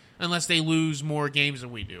 Yeah. Unless they lose more games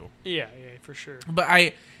than we do. Yeah, for sure. But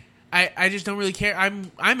I just don't really care.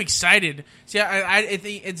 I'm excited. See, I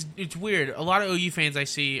think it's weird. A lot of OU fans I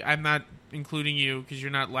see. I'm not including you because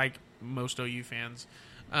you're not like most OU fans,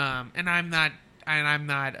 and I'm not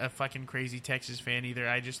a fucking crazy Texas fan either.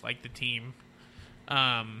 I just like the team.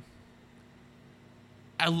 A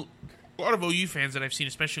lot of OU fans that I've seen,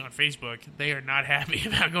 especially on Facebook, they are not happy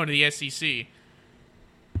about going to the SEC.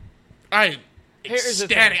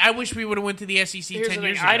 Ecstatic. I wish we would have went to the SEC 10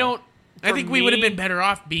 years ago. I think we would have been better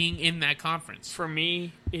off being in that conference. For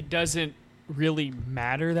me, it doesn't really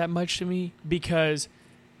matter that much to me because,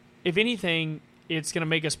 if anything, it's going to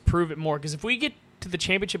make us prove it more. Because if we get to the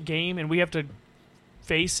championship game and we have to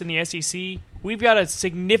face in the SEC, we've got a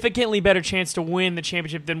significantly better chance to win the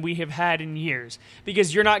championship than we have had in years.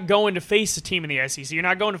 Because you're not going to face a team in the SEC. You're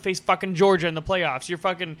not going to face fucking Georgia in the playoffs. You're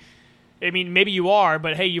fucking... I mean, maybe you are,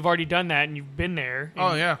 but hey, you've already done that and you've been there.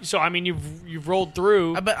 Oh, yeah. So, I mean, you've rolled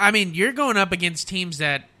through. But, I mean, you're going up against teams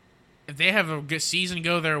that, if they have a good season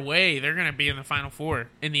go their way, they're going to be in the Final Four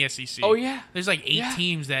in the SEC. Oh, yeah. There's like 8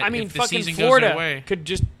 teams that, I mean, if the fucking season Florida goes their way. could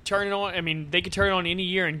just turn it on. I mean, they could turn it on any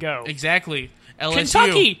year and go. Exactly. LSU.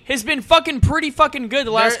 Kentucky has been pretty fucking good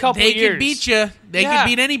the last couple of years. They can beat you. They can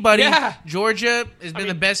beat anybody. Yeah. Georgia has been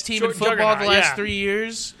the best team in football the last 3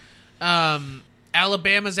 years.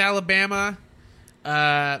 Alabama's Alabama.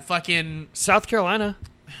 Fucking South Carolina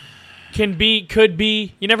could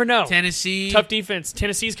be. You never know. Tennessee, tough defense.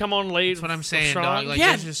 Tennessee's come on late. That's what I'm saying, dog. Like, yeah.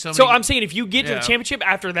 there's just so So many, I'm saying if you get to the championship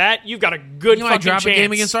after that, you've got a good. You fucking might drop chance. a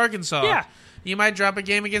game against Arkansas. Yeah. You might drop a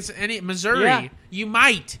game against Missouri. Yeah. You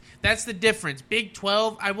might. That's the difference. Big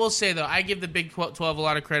 12. I will say though, I give the Big 12 a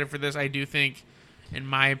lot of credit for this. I do think, in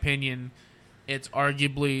my opinion, it's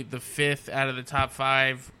arguably the 5th out of the top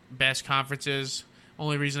 5 best conferences.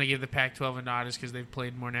 Only reason I give the Pac-12 a nod is because they've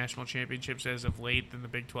played more national championships as of late than the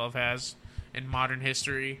Big 12 has in modern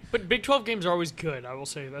history. But Big 12 games are always good, I will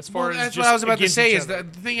say. As far as that's just what I was about to against say. each Is other.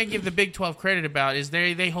 the thing I give the Big 12 credit about is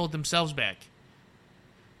they hold themselves back.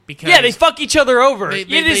 Because they fuck each other over. They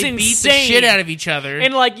it is beat insane. the shit out of each other.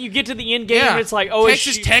 And like you get to the end game, and it's like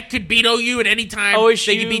Texas Tech could beat OU at any time. OSU.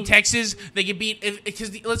 They could beat Texas. They could beat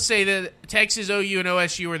because let's say that Texas, OU, and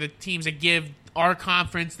OSU are the teams that give our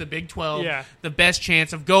conference, the Big 12, the best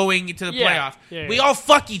chance of going to the playoff. Yeah. We all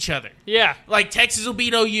fuck each other. Yeah. Like Texas will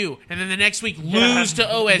beat OU, and then the next week lose to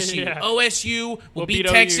OSU. Yeah. OSU will beat OU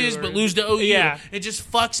Texas, or- but lose to OU. Yeah. It just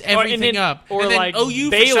fucks everything up. Or and then like OU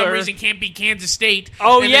Baylor. for some reason can't beat Kansas State.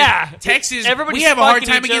 Oh, And then yeah. Texas. Everybody's we have a hard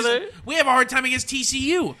fucking time each against. other. We have a hard time against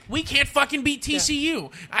TCU. We can't fucking beat TCU.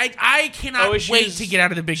 I cannot OSU's wait to get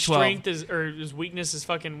out of the Big 12. Strength his weakness is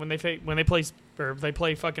fucking when they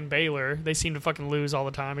play fucking Baylor. They seem to fucking lose all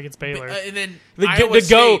the time against Baylor. And then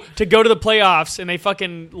to go to the playoffs and they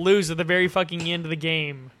fucking lose at the very fucking end of the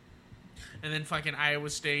game. And then fucking Iowa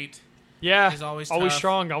State. Yeah, is always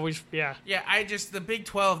strong. Yeah. Yeah, the Big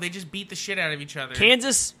 12. They just beat the shit out of each other.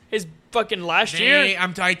 Kansas is fucking last year.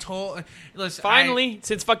 Listen, finally,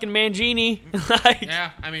 since fucking Mangini.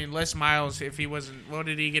 Yeah, I mean, Les Miles, if he wasn't, what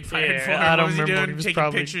did he get fired for? I don't what was remember. He doing? He was Taking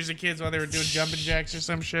probably pictures of kids while they were doing jumping jacks or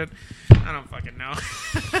some shit. I don't fucking know.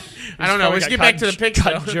 I don't know. Let's get back to the picks,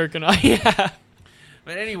 though. Jerking off. Yeah.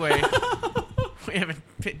 But anyway, we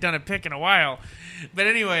haven't done a pick in a while. But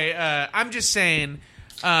anyway, I'm just saying,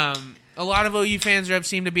 a lot of OU fans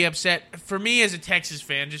seem to be upset. For me, as a Texas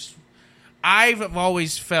fan, I've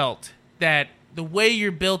always felt that the way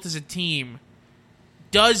you're built as a team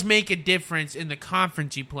does make a difference in the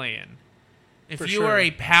conference you play in. If you are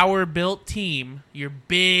a power-built team, you're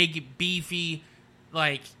big, beefy,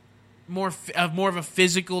 like more of a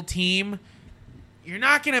physical team, you're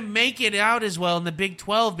not going to make it out as well in the Big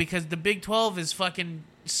 12 because the Big 12 is fucking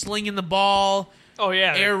slinging the ball. Oh,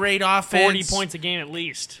 yeah. air raid offense. 40 points a game at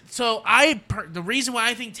least. So the reason why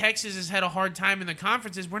I think Texas has had a hard time in the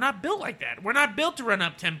conference is we're not built like that. We're not built to run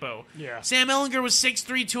up tempo. Yeah. Sam Ehlinger was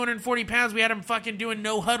 6'3", 240 pounds. We had him fucking doing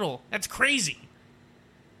no huddle. That's crazy.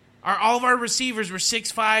 All of our receivers were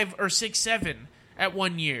 6'5" or 6'7" at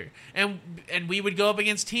 1 year. And we would go up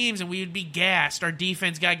against teams and we would be gassed. Our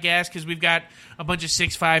defense got gassed because we've got a bunch of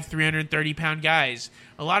 6'5", 330-pound guys.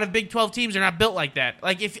 A lot of Big 12 teams are not built like that.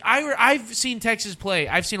 Like, I've seen Texas play.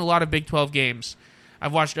 I've seen a lot of Big 12 games.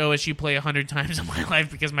 I've watched OSU play 100 times in my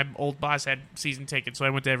life because my old boss had season tickets, so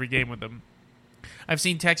I went to every game with them. I've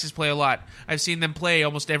seen Texas play a lot. I've seen them play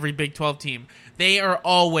almost every Big 12 team. They are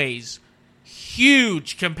always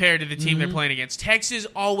huge compared to the team they're playing against. Texas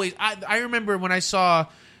always... I remember when I saw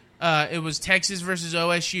it was Texas versus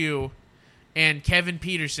OSU and Kevin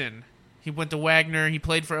Peterson. He went to Wagner. He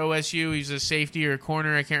played for OSU. He's a safety or a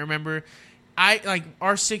corner. I can't remember. Our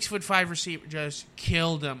 6'5" receiver just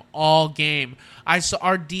killed him all game. I saw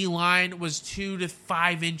our D line was 2 to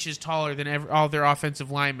 5 inches taller than all their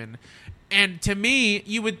offensive linemen. And to me,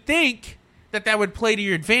 you would think that would play to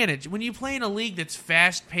your advantage. When you play in a league that's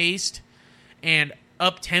fast paced and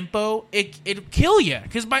up tempo, it'll kill you.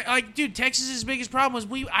 Because dude, Texas's biggest problem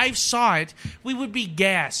was I saw it. We would be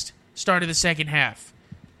gassed start of the second half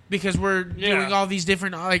because we're doing all these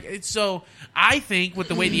different So I think with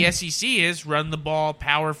the way the SEC is, run the ball,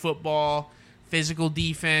 power football, physical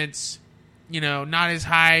defense, not as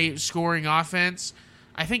high scoring offense.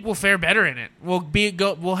 I think we'll fare better in it.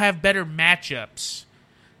 We'll have better matchups.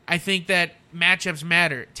 I think that matchups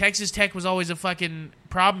matter. Texas Tech was always a fucking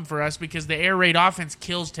problem for us because the air raid offense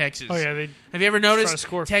kills Texas. Oh, yeah. Have you ever noticed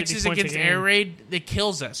Texas against air raid, it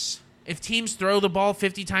kills us. If teams throw the ball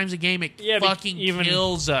 50 times a game, it fucking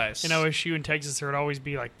kills us. In OSU and Texas, there would always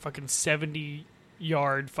be like fucking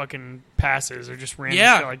 70-yard fucking passes or just random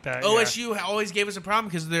shit like that. OSU always gave us a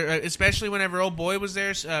problem because especially whenever old boy was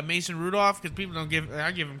there, Mason Rudolph, because people don't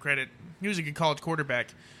I give him credit. He was a good college quarterback.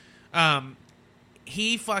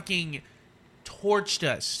 He fucking torched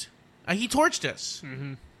us. He torched us.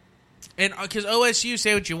 Mm-hmm. And because OSU,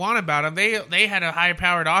 say what you want about them, they had a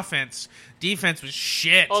high-powered offense. Defense was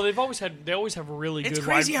shit. Oh, they always have really good. It's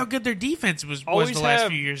crazy how good their defense was the last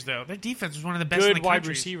few years, though. Their defense was one of the best in the country. Good wide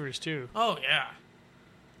receivers too. Oh yeah.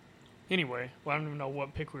 Anyway, I don't even know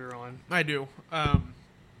what pick we were on. I do.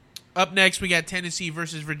 Up next, we got Tennessee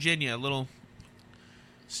versus Virginia. A little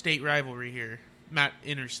state rivalry here. Not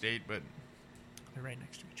interstate, but they're right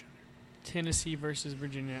next to each other. Tennessee versus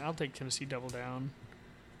Virginia. I'll take Tennessee double down.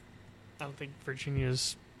 I don't think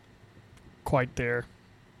Virginia's quite there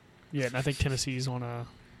yet. And I think Tennessee's on a...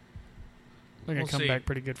 They're going to come back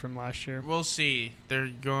pretty good from last year. We'll see. They're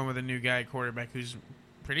going with a new guy quarterback who's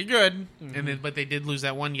pretty good, but they did lose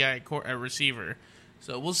that one guy at receiver.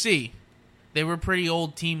 So we'll see. They were a pretty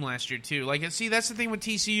old team last year, too. See, that's the thing with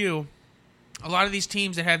TCU. A lot of these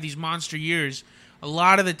teams that have these monster years, a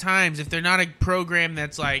lot of the times, if they're not a program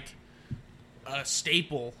that's like a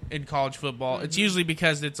staple in college football, it's usually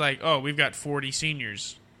because it's like, oh, we've got 40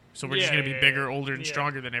 seniors. So we're just going to be bigger, older, and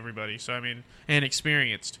stronger than everybody. So, and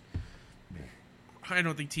experienced. I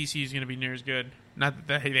don't think TCU is going to be near as good. Not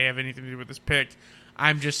that they have anything to do with this pick.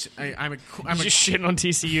 I'm just shitting on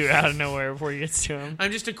TCU out of nowhere before you get to them.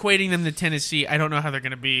 I'm just equating them to Tennessee. I don't know how they're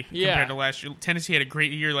going to be compared to last year. Tennessee had a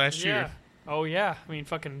great year last year. Oh yeah,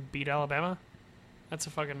 fucking beat Alabama. That's a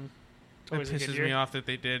fucking. It pisses me off that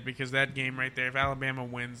they did because that game right there. If Alabama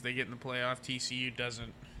wins, they get in the playoff. TCU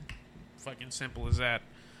doesn't. Fucking simple as that.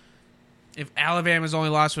 If Alabama's only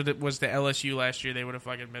loss was to LSU last year, they would have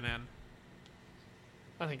fucking been in.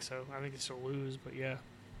 I think so. I think they still lose, but yeah.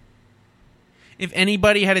 If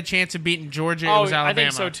anybody had a chance of beating Georgia, it was Alabama. I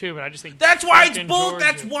think so too, but I just think that's why it's bull. Georgia.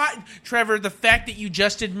 That's why, Trevor. The fact that you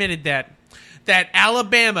just admitted that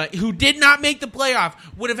Alabama, who did not make the playoff,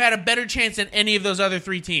 would have had a better chance than any of those other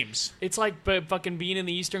three teams. It's like fucking being in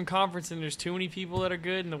the Eastern Conference and there's too many people that are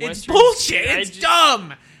good in the Western. It's bullshit. It's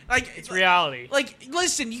dumb. It's reality.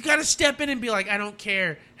 Listen, you got to step in and be like, I don't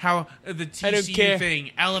care how the TCU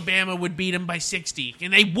thing. Alabama would beat them by 60,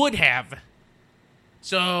 and they would have.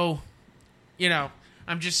 So,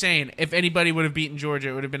 I'm just saying, if anybody would have beaten Georgia,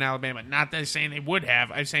 it would have been Alabama. Not that I'm saying they would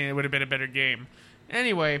have. I'm saying it would have been a better game.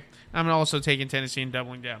 Anyway, I'm also taking Tennessee and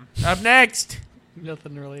doubling down. Up next.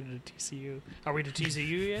 Nothing related to TCU. Are we to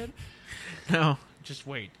TCU yet? No. Just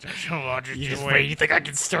wait. Just wait. You think I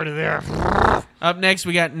can start it there? Up next,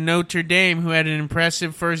 we got Notre Dame, who had an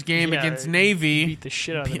impressive first game against Navy. Beat the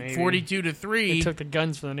shit out of the Navy. 42-3. They took the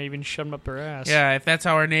guns from the Navy and shoved them up their ass. Yeah, if that's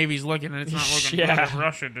how our Navy's looking, and it's not looking good Yeah. if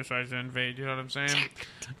Russia decides to invade, you know what I'm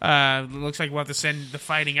saying? Looks like we'll have to send the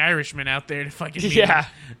Fighting Irishmen out there to fucking beat Yeah.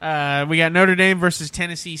 them. We got Notre Dame versus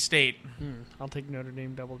Tennessee State. I'll take Notre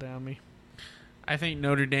Dame double down me. I think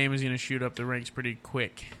Notre Dame is going to shoot up the ranks pretty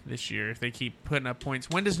quick this year if they keep putting up points.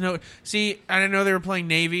 When does See, I didn't know they were playing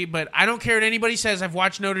Navy, but I don't care what anybody says. I've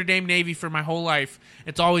watched Notre Dame Navy for my whole life.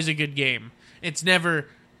 It's always a good game. It's never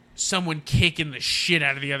someone kicking the shit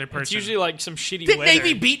out of the other person. It's usually like some shitty Did weather.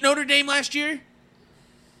 Navy beat Notre Dame last year?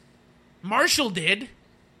 Marshall did.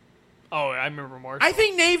 Oh, I remember Marshall. I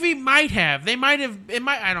think Navy might have. They might have.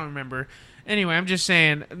 I don't remember. Anyway, I'm just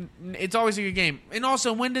saying, it's always a good game. And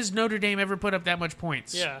also, when does Notre Dame ever put up that much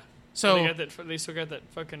points? Yeah. So they still got that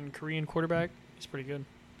fucking Korean quarterback. He's pretty good.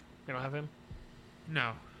 They don't have him?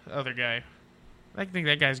 No, the other guy. I think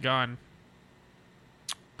that guy's gone.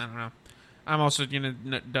 I don't know. I'm also going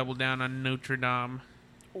to double down on Notre Dame.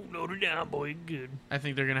 Oh, Notre Dame, boy, good. I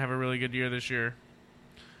think they're going to have a really good year this year.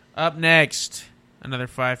 Up next, another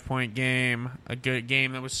 5-point game. A good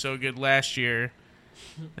game that was so good last year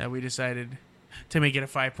that we decided to make it a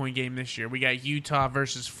 5-point game this year. We got Utah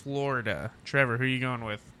versus Florida. Trevor, who are you going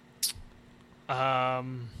with?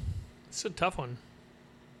 It's a tough one.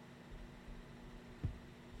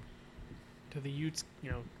 To the Utes,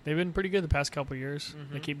 they've been pretty good the past couple of years.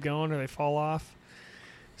 They keep going or they fall off.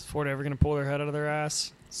 Is Florida ever going to pull their head out of their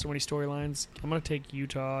ass? So many storylines. I'm going to take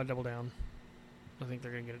Utah double down. I think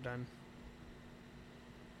they're going to get it done.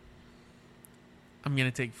 I'm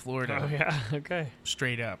going to take Florida. Oh, yeah. Okay.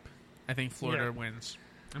 Straight up. I think Florida wins.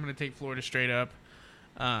 I'm going to take Florida straight up.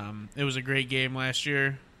 It was a great game last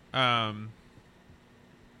year. I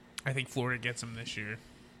think Florida gets them this year.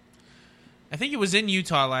 I think it was in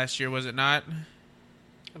Utah last year, was it not?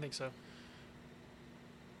 I think so.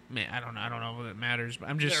 Man, I don't know if it matters, but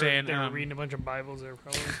I'm just They saying. were reading a bunch of Bibles there,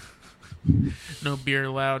 probably. No beer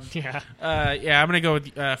allowed. Yeah. I'm going to go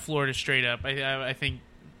with Florida straight up. I think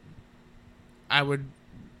I would,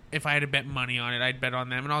 if I had to bet money on it, I'd bet on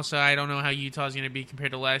them. And also, I don't know how Utah's going to be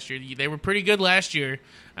compared to last year. They were pretty good last year.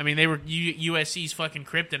 I mean, they were USC's fucking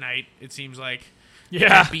kryptonite, it seems like.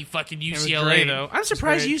 Yeah. They beat fucking UCLA, though. I'm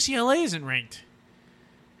surprised UCLA isn't ranked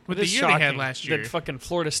with the year they had last year. That fucking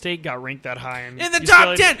Florida State got ranked that high. In the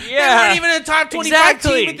top 10. Yeah. They weren't even in the top 25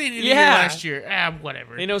 team at the end of the year Yeah. last year.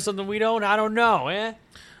 Whatever. They know something we don't? I don't know, eh?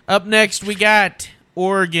 Up next, we got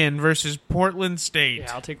Oregon versus Portland State.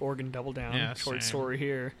 Yeah, I'll take Oregon double down. Yeah, Short same. story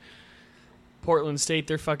here. Portland State,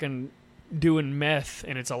 they're fucking doing meth,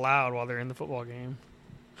 and it's allowed while they're in the football game.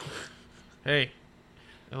 Hey,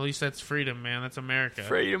 at least that's freedom, man. That's America.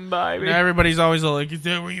 Freedom, baby. Now everybody's always like, is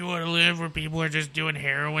that where you want to live, where people are just doing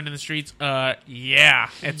heroin in the streets? Yeah.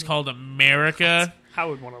 It's called America. I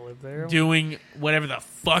would want to live there. Doing whatever the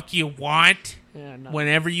fuck you want, Yeah, no.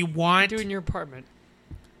 whenever you want. Do it in your apartment.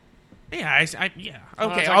 Yeah, yeah. I'm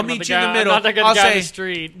not Okay, talking I'll about meet the you in guy- the middle. I'm not talking I'll about the guy in say, the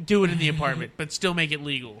street. do it in the apartment, but still make it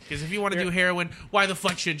legal. Because if you want to do heroin, why the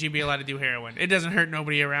fuck should you be allowed to do heroin? It doesn't hurt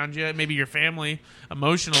nobody around you. Maybe your family,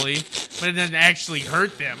 emotionally, but it doesn't actually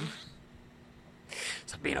hurt them.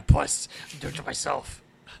 Stop being a puss. I'm doing it to myself.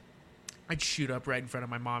 I'd shoot up right in front of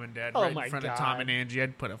my mom and dad, Oh right my in front of God. Tom and Angie.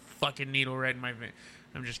 I'd put a fucking needle right in my vein.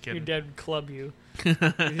 I'm just Your kidding. dad would club you.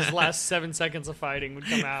 His last 7 seconds of fighting would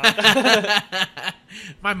come out.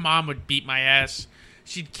 My mom would beat my ass.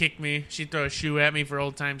 She'd kick me. She'd throw a shoe at me for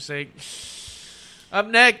old time's sake. Up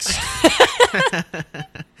next,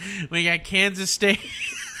 we got Kansas State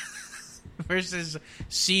versus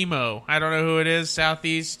SEMO. I don't know who it is.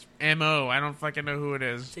 Southeast MO. I don't fucking know who it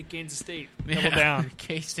is. Take Kansas State. Double down.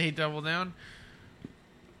 K-State double down.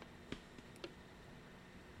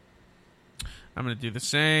 I'm going to do the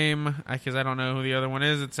same because I don't know who the other one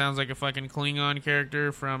is. It sounds like a fucking Klingon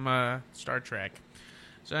character from Star Trek.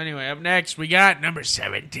 So anyway, up next, we got number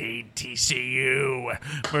 17, TCU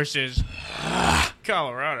versus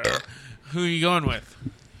Colorado. Who are you going with?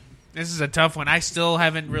 This is a tough one. I still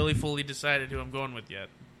haven't really fully decided who I'm going with yet.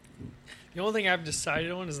 The only thing I've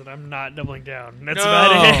decided on is that I'm not doubling down. That's No.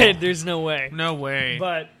 about it. There's no way. No way.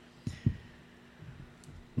 But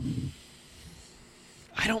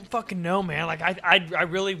I don't fucking know, man. Like I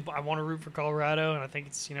really want to root for Colorado, and I think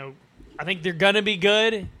it's I think they're gonna be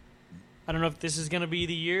good. I don't know if this is gonna be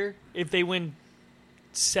the year. If they win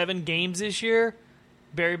 7 games this year,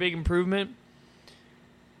 very big improvement.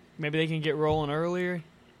 Maybe they can get rolling earlier.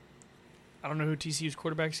 I don't know who TCU's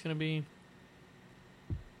quarterback's gonna be.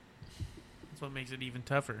 That's what makes it even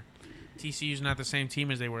tougher. TCU's not the same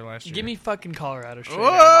team as they were last year. Give me fucking Colorado straight Whoa!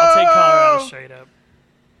 up. I'll take Colorado straight up.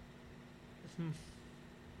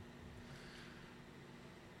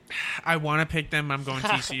 I want to pick them. I'm going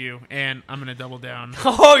TCU, and I'm going to double down.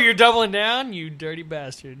 Oh, you're doubling down? You dirty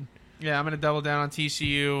bastard. Yeah, I'm going to double down on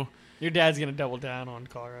TCU. Your dad's going to double down on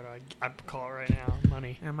Colorado. I'd call it right now.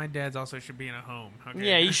 Money. And my dad's also should be in a home. Okay?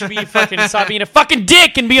 Yeah, you should be stop being a fucking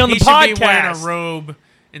dick and be on he the podcast. He should be wearing a robe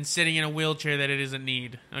and sitting in a wheelchair that it doesn't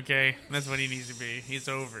need. Okay? That's what he needs to be. He's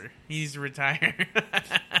over. He needs to retire.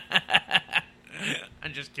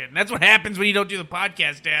 I'm just kidding. That's what happens when you don't do the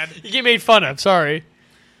podcast, Dad. You get made fun of. Sorry.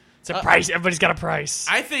 It's a price. Everybody's got a price.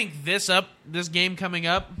 I think this game coming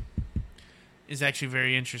up is actually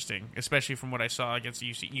very interesting, especially from what I saw against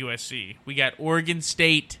USC. We got Oregon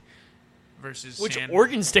State versus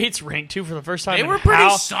Oregon State's ranked too for the first time. They were pretty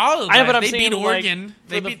solid. I know, but I'm they saying beat Oregon.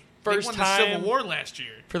 They won first the time Civil War last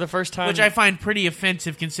year, for the first time, which I find pretty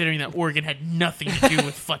offensive considering that Oregon had nothing to do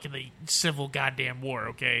with fucking the Civil goddamn War.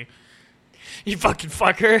 Okay, you fucking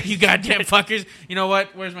fucker, you goddamn fuckers. You know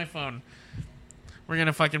what? Where's my phone? We're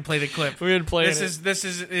gonna fucking play the clip. We're gonna play this. It. This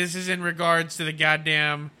is in regards to the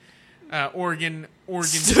goddamn Oregon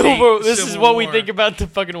State This Civil is what War. we think about the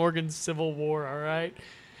fucking Oregon Civil War. All right.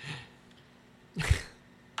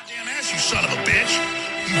 Damn ass, you son of a bitch.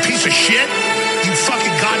 You piece of shit. You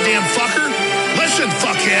fucking goddamn fucker. Listen,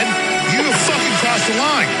 fuckhead. You have fucking crossed the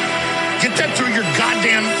line. Get that through your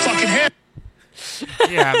goddamn fucking head.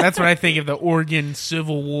 Yeah, that's what I think of the Oregon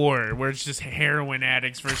Civil War, where it's just heroin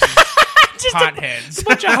addicts versus potheads. A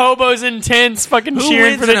bunch of hobos in tents fucking Who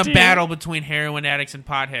cheering wins for the in a team. battle between heroin addicts and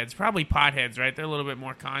potheads? Probably potheads, right? They're a little bit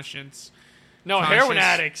more conscious. No, conscious. heroin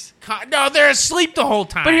addicts. No, they're asleep the whole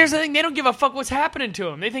time. But here's the thing. They don't give a fuck what's happening to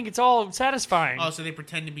them. They think it's all satisfying. Oh, so they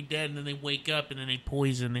pretend to be dead, and then they wake up, and then they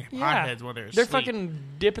poison the Yeah. potheads while they're asleep. They're fucking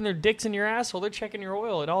dipping their dicks in your asshole. They're checking your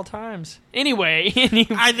oil at all times. Anyway.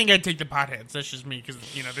 I think I'd take the potheads. That's just me, because,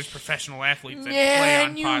 there's professional athletes that play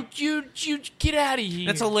on pot. you get out of here.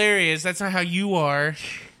 That's hilarious. That's not how you are.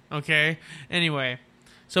 Okay? Anyway.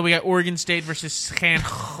 So we got Oregon State versus San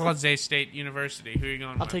Jose State University. Who are you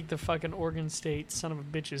going with? I'll take the fucking Oregon State son of a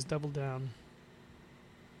bitches. Double down.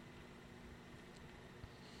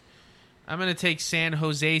 I'm going to take San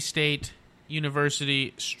Jose State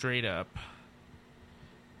University straight up.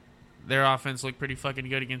 Their offense looked pretty fucking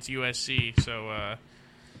good against USC, so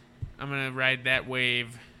I'm going to ride that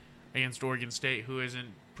wave against Oregon State, who hasn't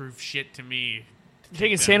proved shit to me.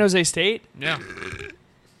 Taking San Jose State? Yeah.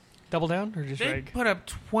 Double down or just They reg? put up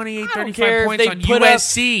 28, I don't 35 care if points they on put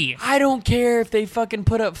USC. I don't care if they fucking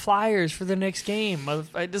put up flyers for the next game.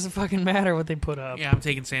 It doesn't fucking matter what they put up. Yeah, I'm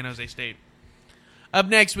taking San Jose State. Up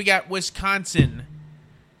next, we got Wisconsin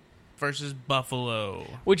versus Buffalo.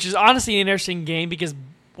 Which is honestly an interesting game because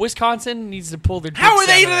Wisconsin needs to pull their How dicks are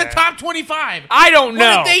they out to of the there. top 25? I don't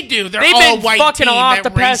know. What did they do? They're They've all been white fucking team, off that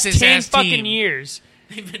the past racist 10 ass fucking team. years.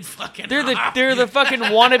 They've been fucking They're the fucking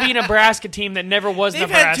wannabe Nebraska team that never was They've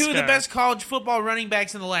Nebraska. had two of the best college football running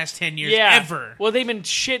backs in the last 10 years yeah. ever. Well, they've been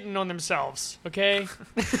shitting on themselves, okay?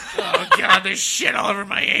 Oh, God, there's shit all over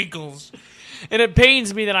my ankles. And it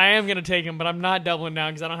pains me that I am going to take them, but I'm not doubling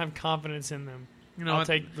down because I don't have confidence in them. You know I'll what?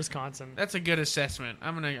 take Wisconsin. That's a good assessment.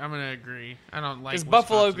 I'm gonna agree. I don't like Because Wisconsin.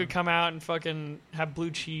 Buffalo could come out and fucking have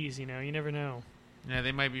blue cheese, you never know. Yeah,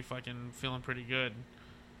 they might be fucking feeling pretty good.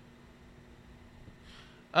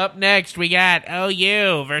 Up next, we got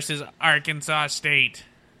OU versus Arkansas State.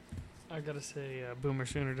 I gotta say, Boomer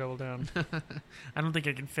Sooner double down. I don't think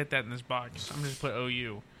I can fit that in this box. I'm just put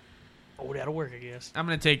OU. Oh, that'll work, I guess. I'm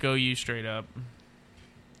gonna take OU straight up.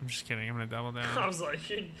 I'm just kidding. I'm gonna double down. I was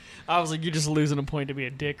like, you're just losing a point to be a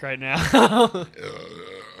dick right now.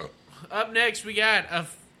 Up next, we got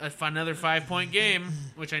another 5-point game,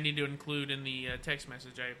 which I need to include in the text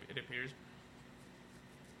message. It appears.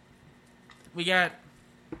 We got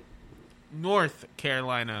North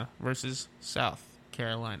Carolina versus South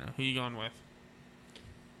Carolina. Who you going with?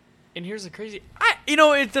 And here's the crazy,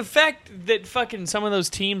 it's the fact that fucking some of those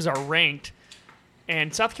teams are ranked,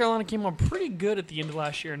 and South Carolina came on pretty good at the end of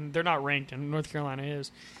last year, and they're not ranked, and North Carolina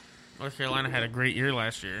is. North Carolina had a great year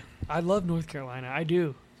last year. I love North Carolina, I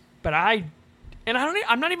do, but I'm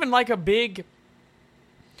not even like a big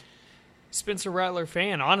Spencer Rattler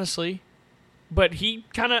fan, honestly. But he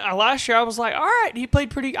kind of last year I was like, all right, he played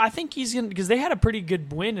pretty. I think he's gonna because they had a pretty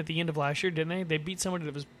good win at the end of last year, didn't they? They beat somebody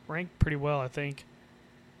that was ranked pretty well, I think.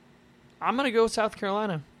 I'm gonna go with South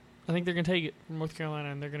Carolina. I think they're gonna take it from North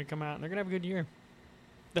Carolina, and they're gonna come out and they're gonna have a good year.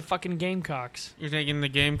 The fucking Gamecocks. You're taking the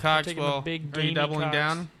Gamecocks? I'm taking the big are you doubling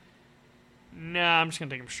Gamecocks. down? Nah, I'm just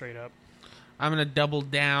gonna take them straight up. I'm going to double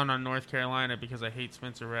down on North Carolina because I hate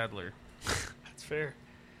Spencer Rattler. That's fair.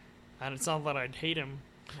 And it's not that I'd hate him.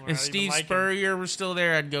 or If I'd even Steve like him. Spurrier was still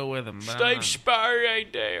there, I'd go with him. But I'm Steve not. Spurrier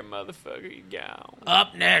ain't there, motherfucker. You gone.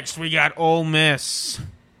 Up next, we got Ole Miss.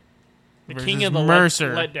 The versus king of the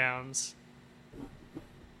Mercer. letdowns.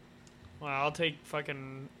 Well, I'll take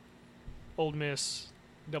fucking Old Miss.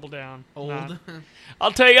 Double down. Old. Nah.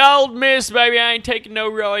 I'll take Old Miss, baby. I ain't taking no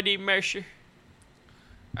Roy Mercer.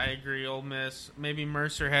 I agree, Ole Miss. Maybe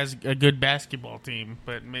Mercer has a good basketball team,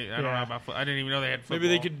 but I don't Yeah. know about I didn't even know they had football. Maybe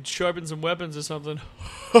they could sharpen some weapons or something.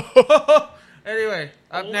 Anyway,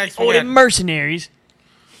 up next Oh, them mercenaries.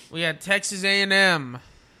 we got Texas A&M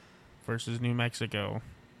versus New Mexico.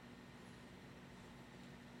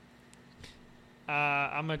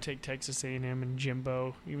 I'm gonna take Texas A&M and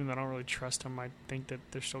Jimbo, even though I don't really trust them. I think that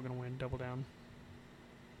they're still gonna win. Double down.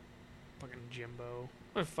 Fucking Jimbo.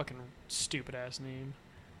 What a fucking stupid ass name.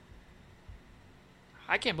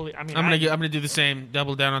 I can't believe. I mean, I'm gonna do the same.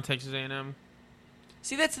 Double down on Texas A&M.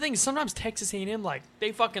 see, that's the thing. Sometimes Texas A&M, like,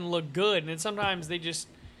 they fucking look good, and then sometimes they just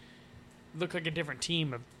look like a different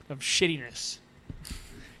team of shittiness.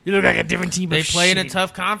 You look like a different team. They of play in a shitty-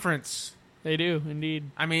 tough conference. They do indeed.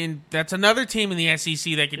 I mean, that's another team in the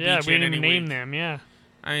SEC that could Yeah, beat we you in didn't even any name week. them. Yeah.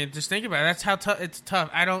 I mean, just think about it. That's how tough. It's tough.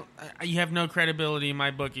 You have no credibility in my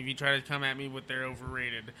book if you try to come at me with they're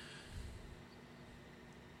overrated.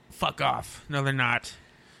 Fuck off. No, they're not.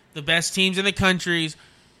 The best teams in the country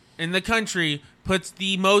puts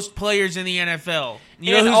the most players in the NFL.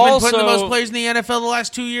 You know And who's been putting the also- most players in the NFL the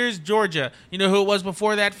last 2 years? Georgia. You know who it was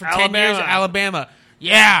before that for 10 years? Alabama. Alabama.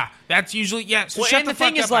 Yeah, that's usually So Well, shut and the the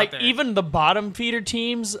thing fuck is, up out like, there. even the bottom feeder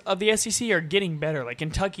teams of the SEC are getting better. Like,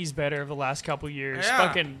 Kentucky's better over the last couple years. Yeah.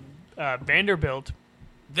 Fucking Vanderbilt,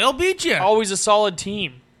 They'll beat you. always a solid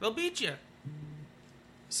team. They'll beat you.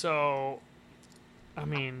 So, I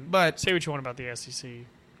mean, But- say what you want about the SEC.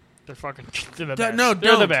 They're fucking, they're the Don't- best. No,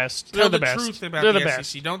 they're the don't. best. Tell They're the the best. truth about they're the, the SEC.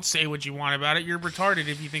 best. Don't say what you want about it. You're retarded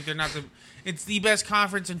if you think they're not the. It's the best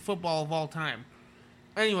conference in football of all time.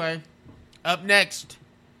 Anyway, up next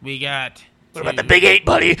we got. What about the Big 8,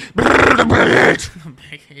 buddy?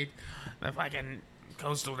 Big Eight, the fucking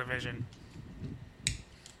Coastal Division.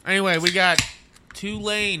 Anyway, we got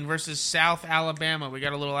Tulane versus South Alabama. We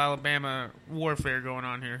got a little Alabama warfare going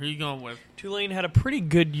on here. Who you going with? Tulane had a pretty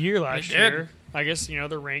good year last They did. year. I guess, they're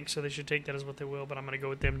ranked, so they should take that as what they will, but I'm going to go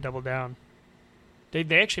with them double down. They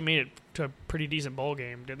actually made it to a pretty decent bowl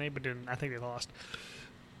game, didn't they? But I think they lost.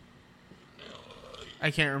 I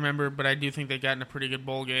can't remember, but I do think they got in a pretty good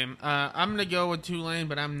bowl game. I'm going to go with Tulane,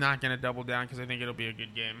 but I'm not going to double down because I think it'll be a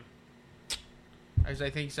good game. As I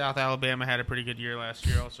think South Alabama had a pretty good year last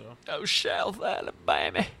year also. Oh, South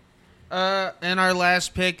Alabama. And our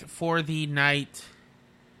last pick for the night,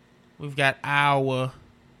 we've got Iowa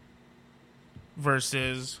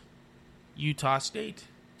versus Utah State.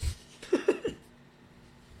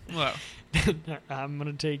 Well, I'm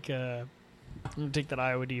gonna take that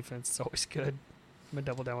Iowa defense. It's always good. I'm gonna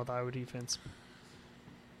double down with Iowa defense.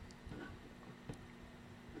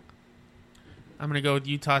 I'm going to go with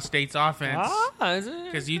Utah State's offense. Is it?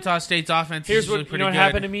 Because Utah State's offense Here's is usually what pretty what good.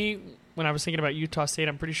 happened to me when I was thinking about Utah State.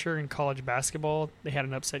 I'm pretty sure in college basketball they had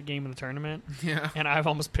an upset game in the tournament, Yeah. and I've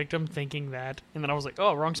almost picked them thinking that, and then I was like,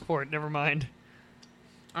 oh, wrong sport. Never mind.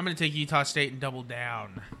 I'm going to take Utah State and double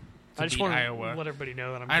down to I just beat want Iowa. to let everybody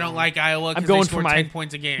know that I don't like Iowa I'm because going they for score my 10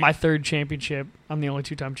 points a game. my third championship. I'm the only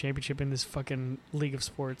two-time championship in this fucking league of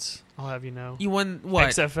sports. I'll have you know. You won what?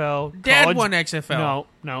 XFL. Dad college- won XFL.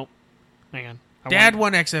 No. Hang on. Dad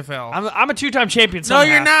won XFL. I'm a two-time champion. No,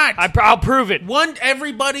 Somehow. you're not. I'll prove it.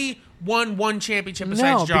 Everybody won one championship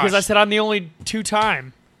besides No, Josh. because I said I'm the only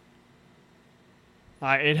two-time.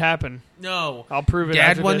 It happened. No. I'll prove it.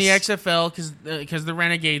 Dad after won this. the XFL because the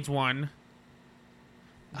Renegades won.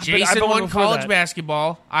 I've Jason been won before college that.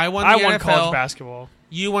 basketball. I won the I NFL. won college basketball.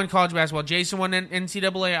 You won college basketball. Jason won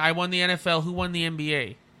NCAA. I won the NFL. Who won the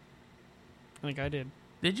NBA? I think I did.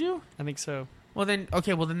 Did you? I think so. Well then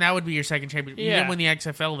that would be your second championship. You Yeah. didn't win the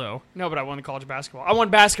XFL though. No, but I won the college basketball. I won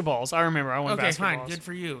basketballs. I remember. I won Okay, basketballs. fine. Good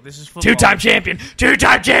for you. This is football. Two-time champion.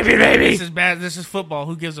 Two-time champion, baby. This is bad. This is football.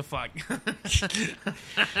 Who gives a fuck?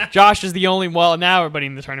 Josh is the only. Well, now everybody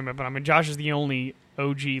in the tournament, but I mean, Josh is the only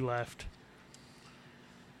OG left.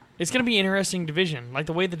 It's going to be an interesting division. Like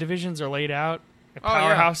the way the divisions are laid out. The Oh,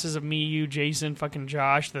 yeah. powerhouses of me, you, Jason, fucking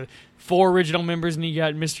Josh, the 4 original members, and you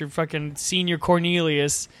got Mr. fucking Senior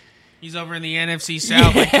Cornelius. He's over in the NFC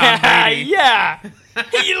South like Tom Brady. Yeah.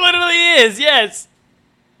 He literally is, yes.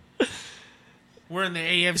 We're in the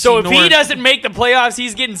AFC So if North. he doesn't make the playoffs,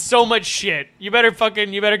 he's getting so much shit. Hey,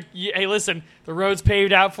 listen, the road's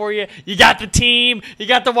paved out for you. You got the team. You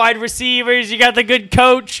got the wide receivers. You got the good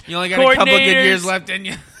coach. You only got a couple of good coordinators. years left in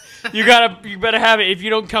you. You better have it.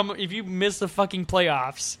 If you miss the fucking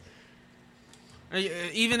playoffs.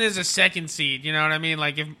 Even as a second seed, you know what I mean?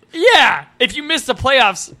 Like if you miss the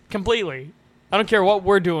playoffs completely, I don't care what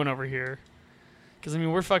we're doing over here, because I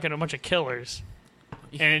mean we're fucking a bunch of killers.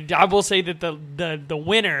 And I will say that the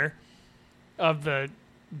winner of the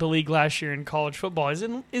league last year in college football is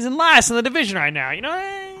in last in the division right now. You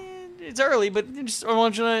know, it's early, but I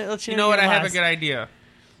want you to let you know. You know what? I have a good idea,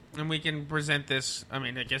 and we can present this. I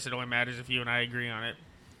mean, I guess it only matters if you and I agree on it.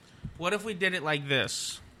 What if we did it like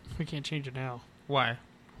this? We can't change it now. Why?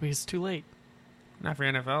 Because it's too late. Not for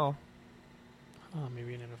NFL. Oh,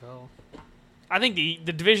 maybe in NFL. I think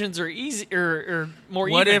the divisions are easy or more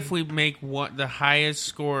What even. if we make the highest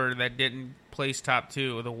scorer that didn't place top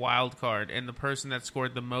two the wild card, and the person that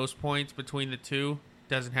scored the most points between the two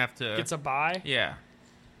doesn't have to... Gets a bye? Yeah.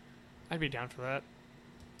 I'd be down for that.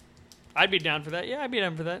 Yeah, I'd be down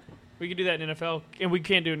for that. We could do that in NFL, and we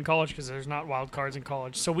can't do it in college because there's not wild cards in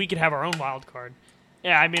college. So we could have our own wild card.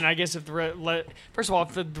 Yeah, I mean, I guess if first of all,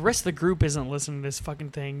 if the rest of the group isn't listening to this fucking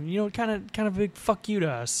thing, you know, kind of a big fuck you to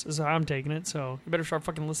us is how I'm taking it. So you better start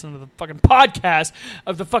fucking listening to the fucking podcast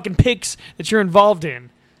of the fucking picks that you're involved in.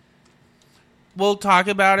 We'll talk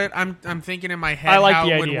about it. I'm thinking in my head how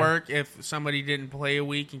it would work if somebody didn't play a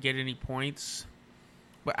week and get any points.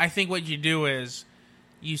 But I think what you do is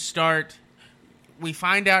we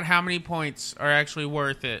find out how many points are actually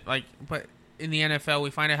worth it. But in the NFL,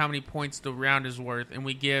 we find out how many points the round is worth, and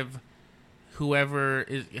we give whoever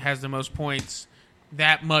has the most points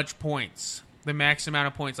that much points, the max amount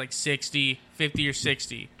of points, like 60, 50, or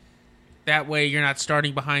 60. That way, you're not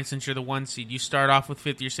starting behind since you're the 1 seed. You start off with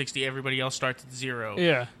 50 or 60. Everybody else starts at 0.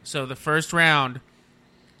 Yeah. So the first round,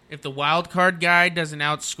 if the wild card guy doesn't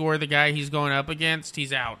outscore the guy he's going up against,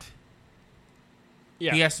 he's out.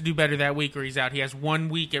 Yeah. He has to do better that week or he's out. He has 1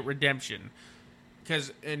 week at redemption.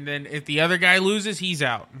 And then if the other guy loses, he's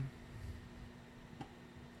out.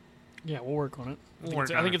 Yeah, we'll work on it.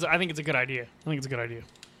 I think it's a good idea.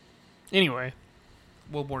 Anyway,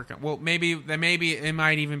 we'll work on. Well, maybe it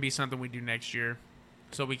might even be something we do next year,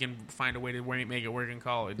 so we can find a way to make it work in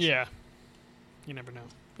college. Yeah, you never know.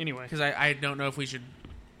 Anyway, because I don't know if we should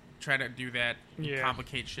try to do that. Yeah.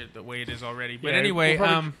 Complicate shit the way it is already. But yeah, anyway,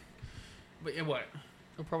 but what?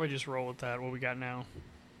 We'll probably just roll with that. What we got now.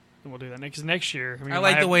 And we'll do that next year. I mean, I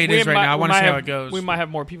like the way it is right now. I want to see how it goes. We might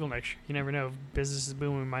have more people next year. You never know. If business is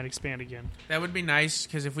booming, we might expand again. That would be nice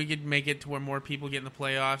because if we could make it to where more people get in the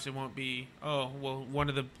playoffs, it won't be one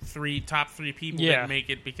of the top three people didn't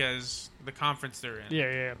make it because the conference they're in.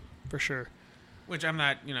 Yeah, for sure. Which I'm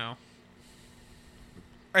not,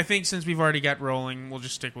 I think since we've already got rolling, we'll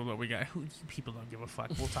just stick with what we got. People don't give a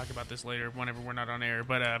fuck. We'll talk about this later whenever we're not on air.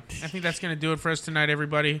 But I think that's going to do it for us tonight,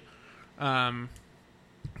 everybody.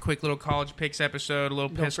 Quick little college picks episode, a little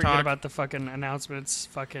piss talk. Don't forget about the fucking announcements.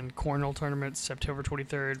 Fucking cornhole tournament, September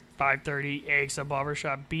 23rd, 5:30, AXL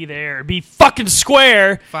Barbershop. Be there. Be fucking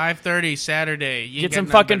square. 5:30 Saturday. Get some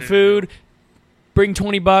fucking food. Bring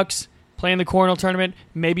 $20. Play in the cornhole tournament.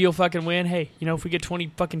 Maybe you'll fucking win. Hey, if we get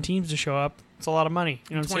 20 fucking teams to show up, it's a lot of money.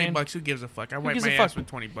 You know what I'm saying? $20, who gives a fuck? I wipe my ass with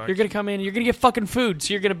 $20. You're going to come in, you're going to get fucking food.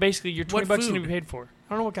 So you're going to basically, your $20 is going to be paid for. I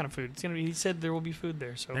don't know what kind of food. It's going to be, he said there will be food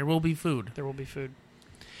there. So there will be food. There will be food.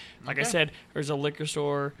 Like I said, there's a liquor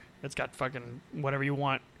store that's got fucking whatever you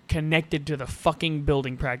want connected to the fucking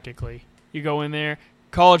building practically. You go in there,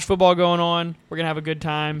 college football going on. We're going to have a good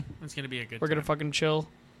time. It's going to be a good time. We're going to fucking chill.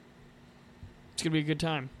 It's going to be a good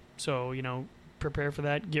time. So, prepare for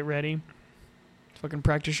that. Get ready. Fucking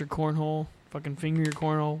practice your cornhole. Fucking finger your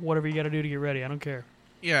cornhole. Whatever you got to do to get ready. I don't care.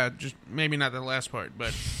 Yeah, just maybe not the last part.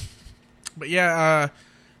 But yeah,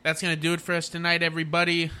 that's going to do it for us tonight,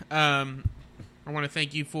 everybody. I want to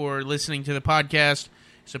thank you for listening to the podcast,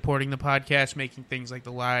 supporting the podcast, making things like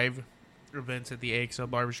the live events at the AXL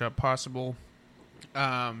Barbershop possible.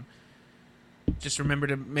 Just remember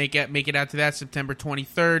to make it out to that September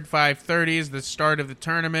 23rd, 5:30 is the start of the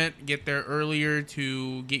tournament. Get there earlier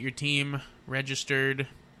to get your team registered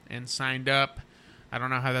and signed up. I don't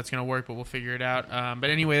know how that's going to work, but we'll figure it out. But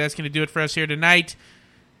anyway, that's going to do it for us here tonight.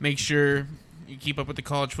 Make sure you keep up with the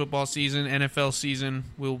college football season, NFL season.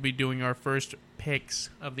 We'll be doing our first picks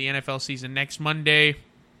of the NFL season next Monday,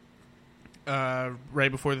 right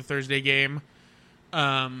before the Thursday game.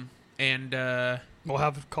 We'll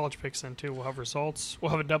have college picks then too. We'll have results.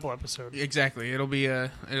 We'll have a double episode. Exactly. It'll be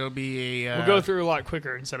a. We'll go through a lot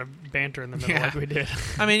quicker instead of banter in the middle like we did.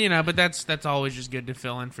 I mean, but that's always just good to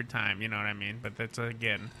fill in for time. You know what I mean? But that's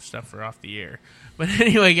again stuff for off the air. But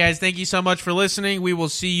anyway, guys, thank you so much for listening. We will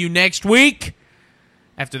see you next week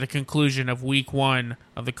after the conclusion of week 1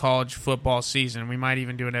 of the college football season. We might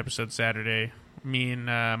even do an episode Saturday. Me and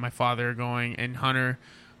my father are going, and Hunter.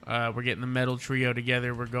 We're getting the metal trio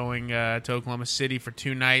together. We're going to Oklahoma City for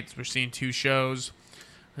 2 nights. We're seeing 2 shows.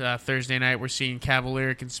 Thursday night, we're seeing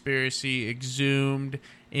Cavalier Conspiracy, Exhumed,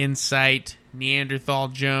 Insight, Neanderthal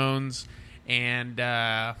Jones, and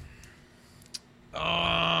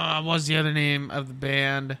what's the other name of the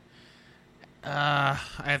band? I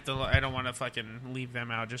don't want to fucking leave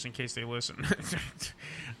them out just in case they listen.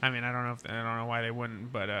 I mean, I don't know why they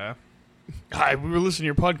wouldn't, but Hi, we were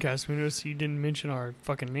listening to your podcast. We noticed you didn't mention our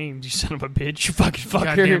fucking names. You son of a bitch. You fucking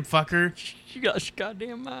fucker. goddamn fucker. You got your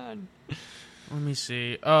goddamn mind. Let me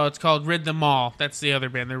see. Oh, it's called Rid Them All. That's the other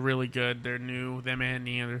band. They're really good. They're new. Them and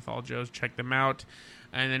Neanderthal Joes. Check them out.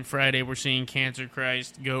 And then Friday, we're seeing Cancer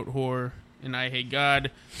Christ, Goat Whore, and I Hate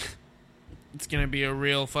God. It's gonna be a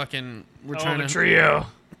real fucking. We're trying to trio.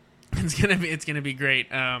 It's gonna be great.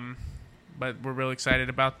 But we're real excited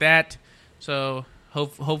about that. So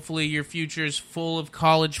hopefully your future's full of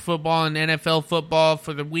college football and NFL football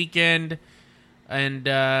for the weekend. And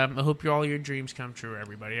I hope all your dreams come true,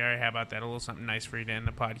 everybody. All right, how about that? A little something nice for you to end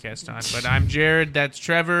the podcast on. But I'm Jared. That's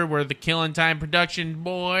Trevor. We're the Killing Time Production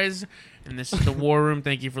boys. And this is the War Room.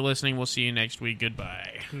 Thank you for listening. We'll see you next week.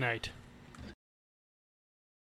 Goodbye. Night.